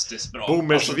fantastiskt bra.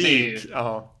 Bommersvik,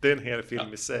 alltså, det är en hel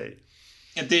film i sig.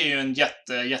 Det är ju en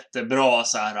jättebra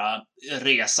så här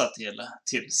resa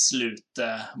till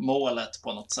slutmålet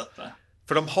på något sätt där.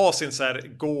 För de har sin så här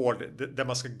gård där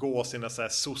man ska gå sina så här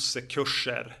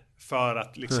sossekurser för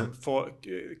att liksom få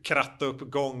kratta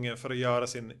upp gången för att göra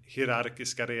sin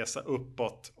hierarkiska resa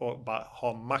uppåt och bara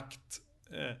ha makt.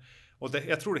 Och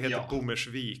jag tror det heter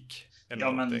Bommersvik.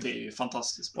 Ja, men det är ju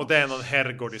fantastiskt bra. Och det är någon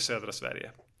herrgård i södra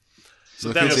Sverige. Så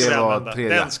den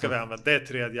ska vi använda. Det är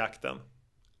tredje akten.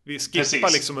 Vi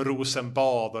skippar liksom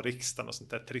Rosenbad och riksdagen och sånt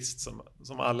där trist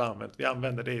som alla använt. Vi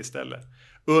använder det istället.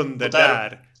 Det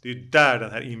är ju där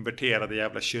den här inverterade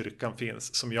jävla kyrkan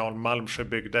finns. Som Jan Malmsjö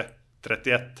byggde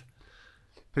 31.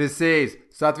 Precis.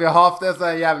 Så att vi har haft en sån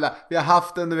här jävla... Vi har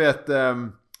haft en, du vet...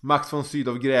 Max von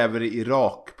Sydow gräver i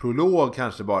Irak-prolog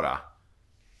kanske bara.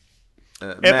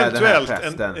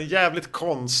 Eventuellt en jävligt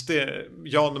konstig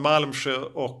Jan Malmsjö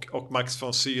och Max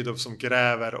von Sydow som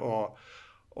gräver och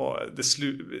det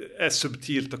är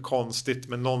subtilt och konstigt,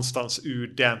 men någonstans ur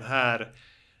den här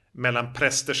mellan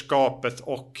prästerskapet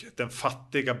och den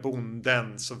fattiga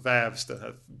bonden så vävs det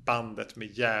här bandet med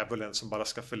djävulen som bara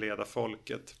ska förleda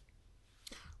folket.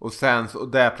 Och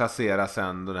där placeras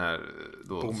sen den här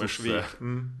Bommersvik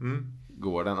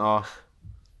gården. Ja.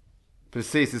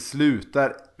 Precis, det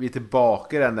slutar vi är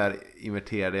tillbaka i den där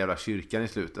inverterade jävla kyrkan i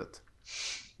slutet.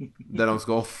 Där de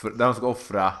ska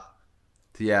offra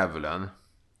till djävulen.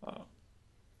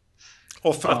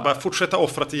 Bara fortsätta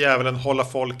offra till djävulen, hålla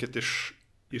folket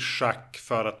i schack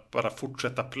för att bara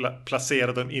fortsätta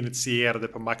placera de initierade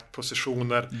på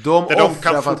maktpositioner. De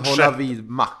offrar för att hålla vid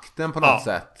makten på något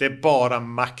sätt. Det är bara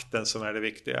makten som är det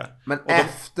viktiga. Men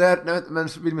men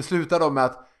vill man sluta då med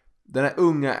att den här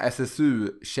unga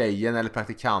SSU-tjejen eller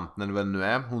praktikanten eller vad det nu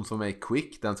är, hon som är i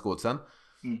Quick, den skådisen.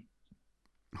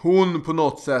 Hon på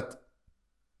något sätt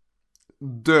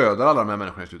dödar alla de här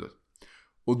människorna i slutet.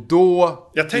 Och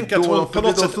då... Jag tänker att hon på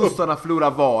något sätt... sossarna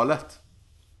förlorar valet.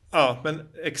 Ja, men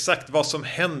exakt vad som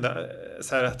händer.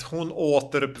 Så här, att hon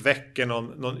återuppväcker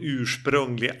någon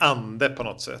ursprunglig ande på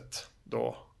något sätt.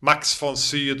 Då. Max von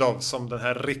Sydow som den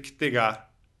här riktiga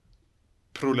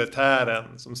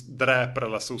proletären som dräper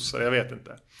alla sossar, jag vet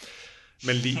inte.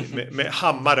 Med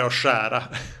hammare och skära.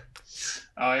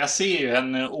 Ja, jag ser ju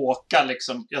henne åka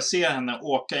liksom. Jag ser henne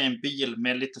åka i en bil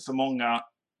med lite för många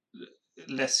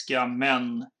läskiga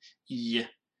män i.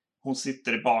 Hon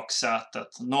sitter i baksätet.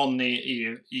 Någon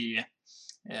i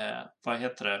vad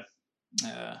heter det?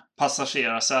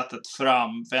 Passagerarsätet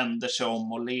fram, vänder sig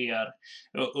om och ler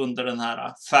under den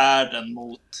här färden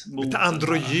mot lite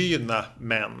androgyna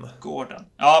män. Gården.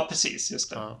 Ja, precis, just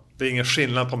det. Ja, det är ingen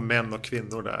skillnad på män och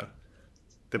kvinnor där.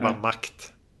 Det är bara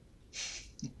makt.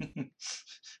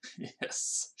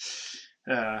 Yes.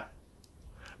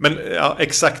 Men ja,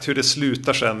 exakt hur det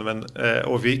slutar sen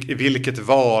och vilket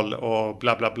val och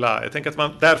bla bla bla. Jag tänker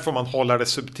att där får man hålla det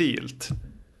subtilt.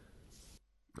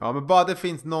 Ja, men bara det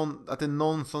finns att det är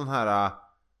någon sån här...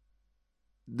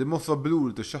 Det måste vara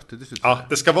blodigt och köttigt i slutet. Ja,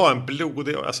 det ska vara en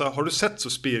blodig... Alltså, har du sett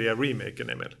Suspiria-remaken,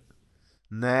 Emil?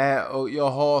 Nej, och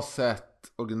jag har sett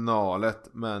originalet,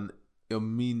 men jag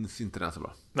minns inte den så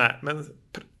bra. Nej, men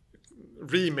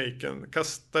remaken,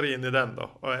 kastar in i den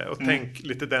då. Och tänk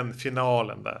lite den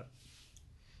finalen där.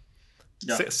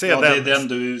 Ja, se den. Det är den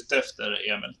du är ute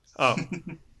efter, Emil. Ja.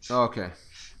 Okej.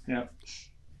 Ja.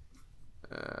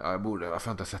 Ja, jag borde. Varför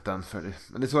har jag inte sett den för det?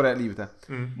 Men det är så det är, livet är.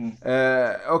 Mm.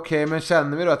 Okej, men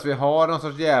känner vi då att vi har någon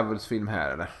sorts djävulsfilm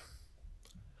här eller?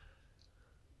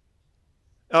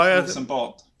 Ja,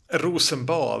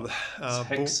 Rosenbad. Ja,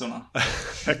 Häxorna.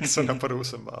 Häxorna på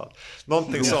Rosenbad.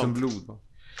 Någonting sånt. Rosenblod, va?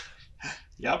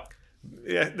 Ja.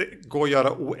 Det går att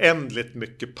göra oändligt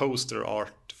mycket poster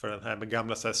art för den här med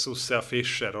gamla så här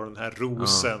sosse-affischer och den här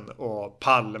rosen och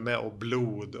Palme och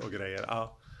blod och grejer.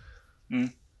 Ja. Mm.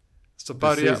 Så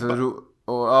börja... Precis,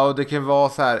 och det kan vara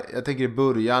så här. Jag tänker i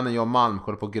början när jag och Malm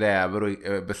kollar på gräver och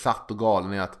är besatt och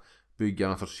galen i att bygga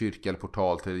någon sorts kyrka eller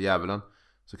portal till djävulen,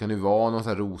 så kan det vara någon sån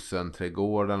här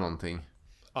rosenträdgård eller någonting.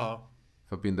 Ja.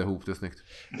 För att binda ihop det snyggt.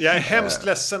 Jag är hemskt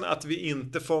ledsen att vi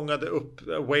inte fångade upp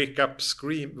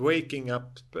Waking Up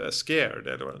Scared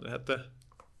eller vad det hette.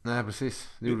 Nej, precis.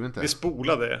 Det gjorde vi inte. Vi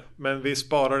spolade, men vi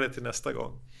sparar det till nästa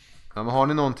gång. Ja, men har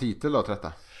ni någon titel då till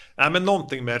detta? Nej, men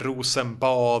någonting med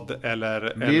Rosenbad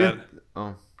eller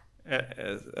Ja.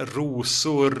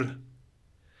 Rosor.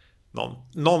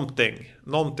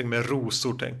 Någonting med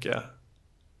rosor tänker jag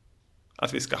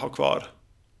att vi ska ha kvar.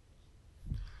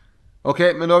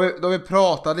 Okej, men då har vi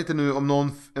pratat lite nu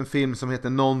om en film som heter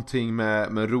någonting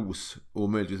med ros och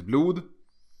möjligtvis blod.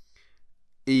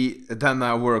 I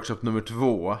denna workshop nummer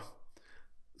 2,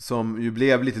 som ju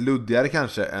blev lite luddigare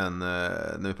kanske än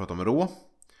när vi pratade om Rå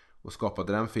och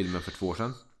skapade den filmen för 2 år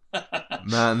sedan.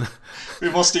 Men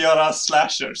Vi måste göra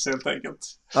slashers helt enkelt.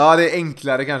 ja, det är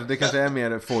enklare kanske. Det kanske är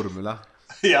mer formula.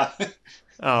 Ja.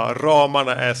 Ja,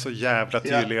 ramarna är så jävla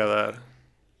tydliga där.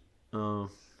 Ja.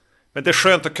 Men det är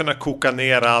skönt att kunna koka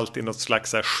ner allt i något slags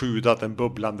så här sjudat en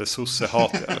bubblande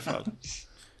sossehat i alla fall.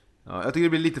 Ja, jag tycker det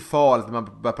blir lite farligt när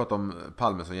man börjar prata om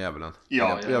Palme som djävulen.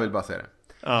 Jag vill bara säga det.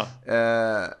 Ja.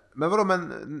 Men vadå,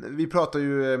 men vi pratar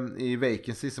ju i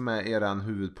Vacancy, som är eran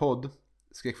huvudpodd,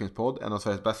 skräckfilmspodd, en av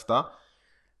Sveriges bästa.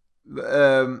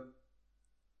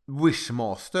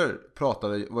 Wishmaster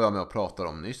var jag med och pratade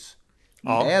om nyss.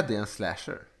 Ja. Är det en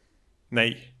slasher?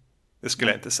 Nej, det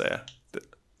skulle jag inte säga.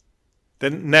 Det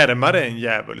är närmare en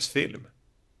djävulsfilm.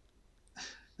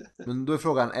 Men då är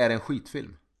frågan, är det en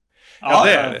skitfilm? Ja,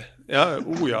 det är det. Ja,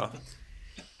 ja.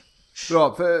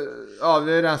 Bra, för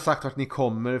det är redan sagt vart ni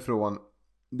kommer ifrån.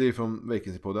 Det är från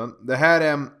Vacancy-podden. Det här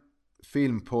är en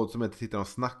filmpodd som heter Tittar och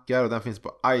snackar, och den finns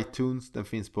på iTunes, den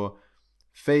finns på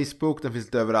Facebook, den finns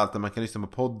lite överallt där man kan lyssna på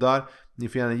poddar. Ni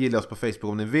får gärna gilla oss på Facebook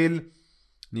om ni vill.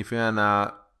 Ni får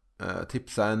gärna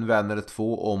tipsa en vän eller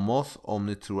 2 om oss om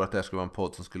ni tror att det här skulle vara en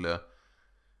podd som skulle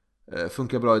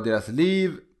funka bra i deras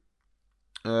liv.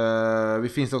 Vi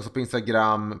finns också på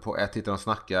Instagram på @tittar och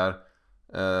snackar.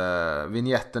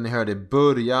 Vignetten ni hörde i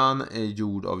början är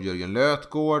gjord av Jörgen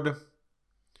Lötgård.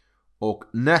 Och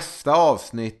nästa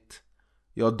avsnitt,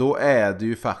 ja, då är det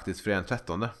ju faktiskt fredag den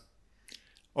 13.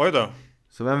 Oj då.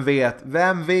 Så vem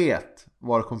vet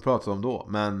vad det kommer att prata om då.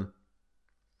 Men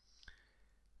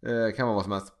kan vara vad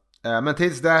som helst. Men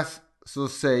tills dess så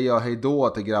säger jag hej då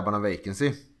till grabbarna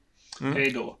Vacancy.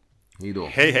 Hej då. Hej då.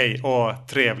 Hej och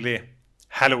trevlig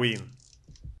Halloween.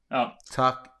 Ja.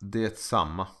 Tack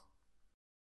detsamma.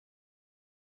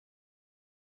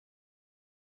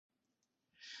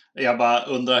 Jag bara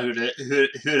undrar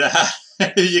hur det här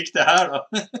hur gick det här då?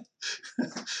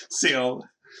 Se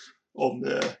om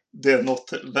det är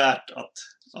något värt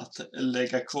att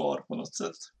lägga kvar på något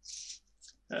sätt.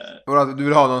 Du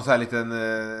vill ha någon så här liten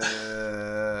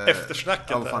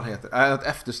eftersnacket. Vad fan heter något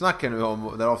eftersnack här nu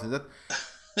om det här avsnittet.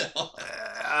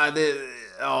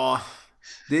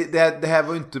 Det här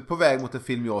var ju inte på väg mot en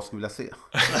film jag skulle vilja se.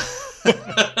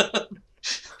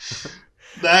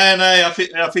 Nej,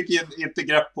 jag fick inte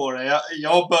grepp på det.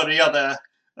 Jag började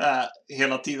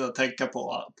hela tiden tänka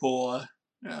på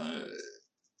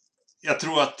jag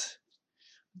tror att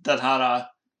den här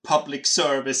public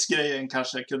service-grejen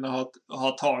kanske kunde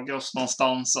ha tagit oss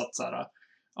någonstans, att så här,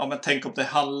 ja, men tänk om det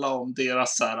handlar om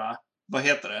deras så här, vad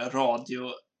heter det,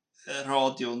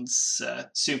 radions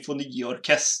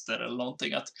symfoniorkester eller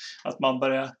någonting, att man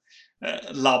börjar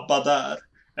labba där.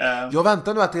 Jag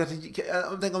väntar nu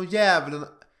att tänk om djävulen,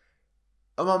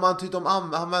 man tyckte om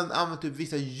använder typ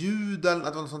vissa ljud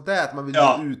eller något sånt där, att man vill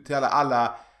nå ut till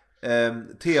alla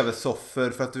tv-soffor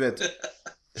för att du vet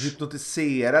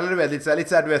hypnotisera, eller du vet lite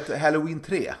så här, du vet Halloween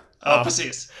 3. Ja,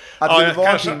 precis. Att det var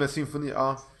kanske, med symfoni,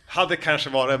 hade kanske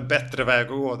varit en bättre väg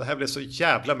att gå. Det här blev så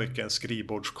jävla mycket en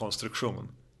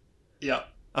skrivbordskonstruktion. Ja.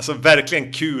 Alltså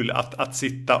verkligen kul att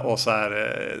sitta och så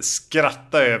här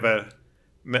skratta över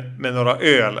med några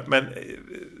öl. Men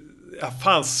jag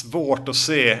fann svårt att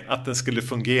se att den skulle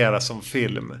fungera som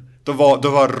film. Då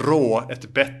var Rå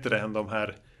ett bättre än de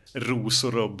här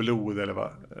rosor och blod eller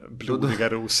vad? Blodiga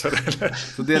rosor eller?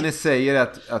 Så det ni säger är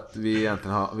att vi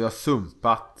egentligen har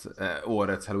sumpat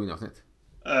årets Halloween-avsnitt?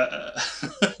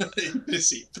 I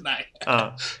princip, nej.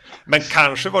 Ja. Men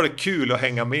kanske var det kul att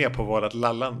hänga med på vårat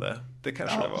lallande. Det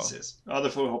kanske det var. Precis. Ja, det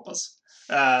får vi hoppas.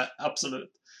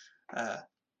 Absolut.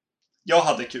 Jag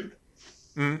hade kul.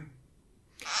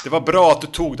 Det var bra att du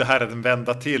tog det här en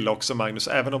vända till också, Magnus.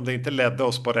 Även om det inte ledde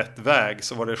oss på rätt väg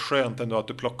så var det skönt ändå att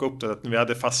du plockade upp det. Att vi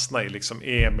hade fastnat i liksom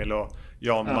Emil och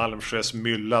Jan Malmsjös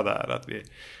mylla där.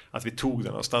 Att vi tog den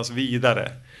någonstans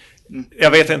vidare.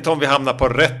 Jag vet inte om vi hamnade på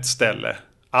rätt ställe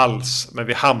alls. Men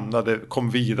vi kom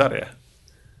vidare.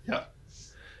 Ja.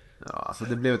 Ja, alltså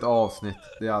det blev ett avsnitt.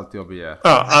 Det är allt jag begär.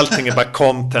 Ja, allting är bara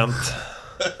content.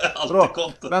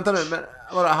 Bra. Vänta nu, men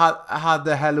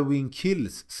hade Halloween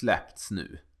Kills släppts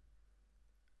nu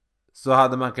så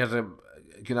hade man kanske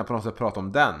kunnat på något sätt prata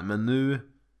om den. Men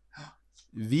nu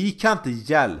vi kan inte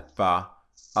hjälpa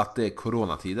att det är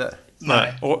coronatider.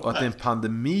 Nej. Och att det är en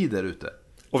pandemi där ute.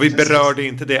 Och vi berörde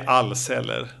inte det alls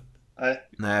heller.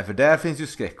 Nej, för där finns ju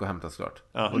skräck att hämta såklart.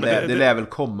 Ja, och det lär väl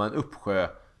komma en uppsjö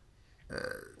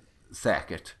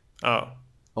säkert. Ja.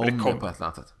 Om det på ett eller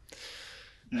annat sätt.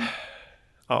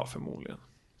 Ja, förmodligen.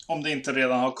 Om det inte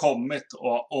redan har kommit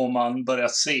och man börjar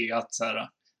se att så här,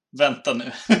 vänta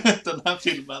nu, den här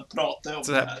filmen pratar om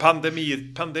så här,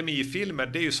 pandemifilmer,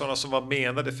 det är ju sådana som var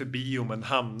menade för bio men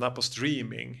hamnar på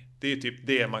streaming. Det är ju typ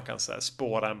det man kan så här,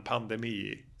 spåra en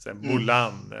pandemi. Så här,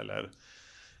 Mulan eller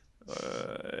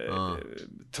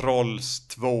Trolls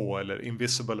 2 eller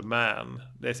Invisible Man.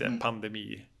 Det är så här,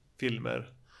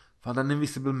 pandemifilmer. Fan, den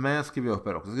Invisible Man skrev jag upp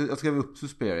här också. Jag skrev upp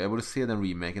Suspiria. Jag borde se den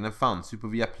remaken. Den fanns ju på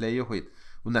Viaplay och skit.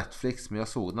 Och Netflix, men jag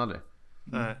såg den aldrig.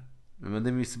 Nej. Men den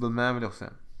Invisible Man vill jag också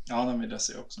se. Ja, den vill jag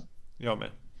se också. Jag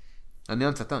med. Ja, ni har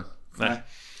inte sett den? Nej.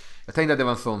 Jag tänkte att det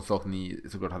var en sån sak ni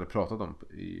såklart hade pratat om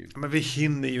Men vi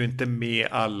hinner ju inte med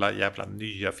alla jävla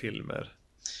nya filmer.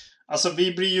 Alltså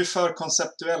vi blir ju för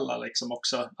konceptuella liksom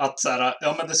också. Att så här,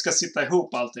 ja men det ska sitta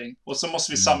ihop allting. Och så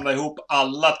måste vi samla ihop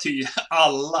alla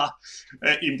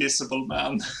Invisible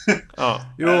Man.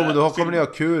 Ja. Jo, men då kommer ni ha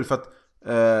kul för att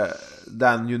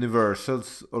den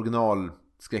Universals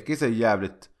originalskräckis är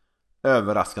jävligt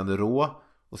överraskande rå.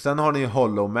 Och sen har ni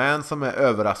Hollow Man som är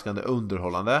överraskande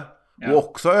underhållande. Ja. Och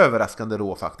också överraskande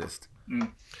rå faktiskt.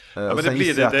 Ja, men det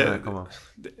blir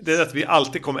det är att vi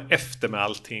alltid kommer efter med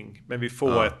allting. Men vi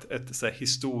får ett så här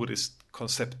historiskt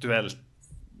konceptuellt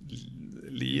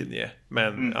linje.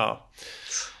 Men ja.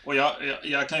 Och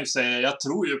jag kan ju säga, jag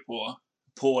tror ju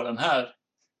på den här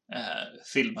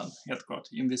filmen, helt klart,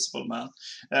 Invisible Man.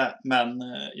 Men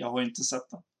jag har inte sett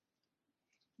den.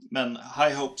 Men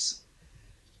high hopes.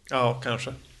 Ja,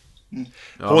 kanske.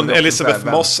 Ja, hon Elisabeth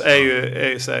Moss är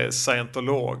ju så här,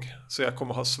 scientolog. Så jag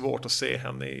kommer ha svårt att se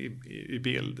henne i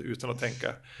bild utan att tänka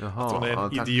att hon är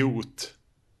en idiot.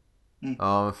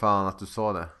 Ja, men fan att du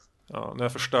sa det. Ja, nu har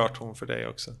jag förstört hon för dig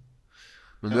också.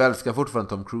 Men du älskar fortfarande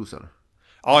Tom Cruise, eller?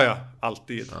 Ja,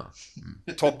 alltid.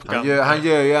 Top Gun. Han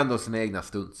gör ju ändå sina egna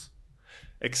stunts.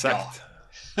 Exakt.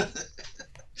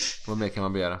 Vad mer kan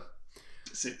man begära?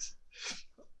 Precis.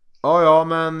 Ja,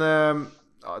 men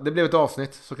det blev ett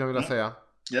avsnitt, så kan vi väl säga.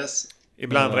 Yes.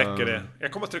 Ibland räcker det.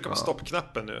 Jag kommer att trycka på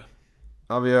stoppknappen nu.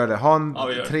 Ja, vi gör det. Ha en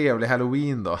trevlig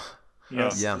Halloween då.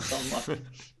 Yes. Igen.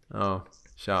 Ja,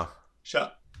 tja.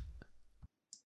 Tja.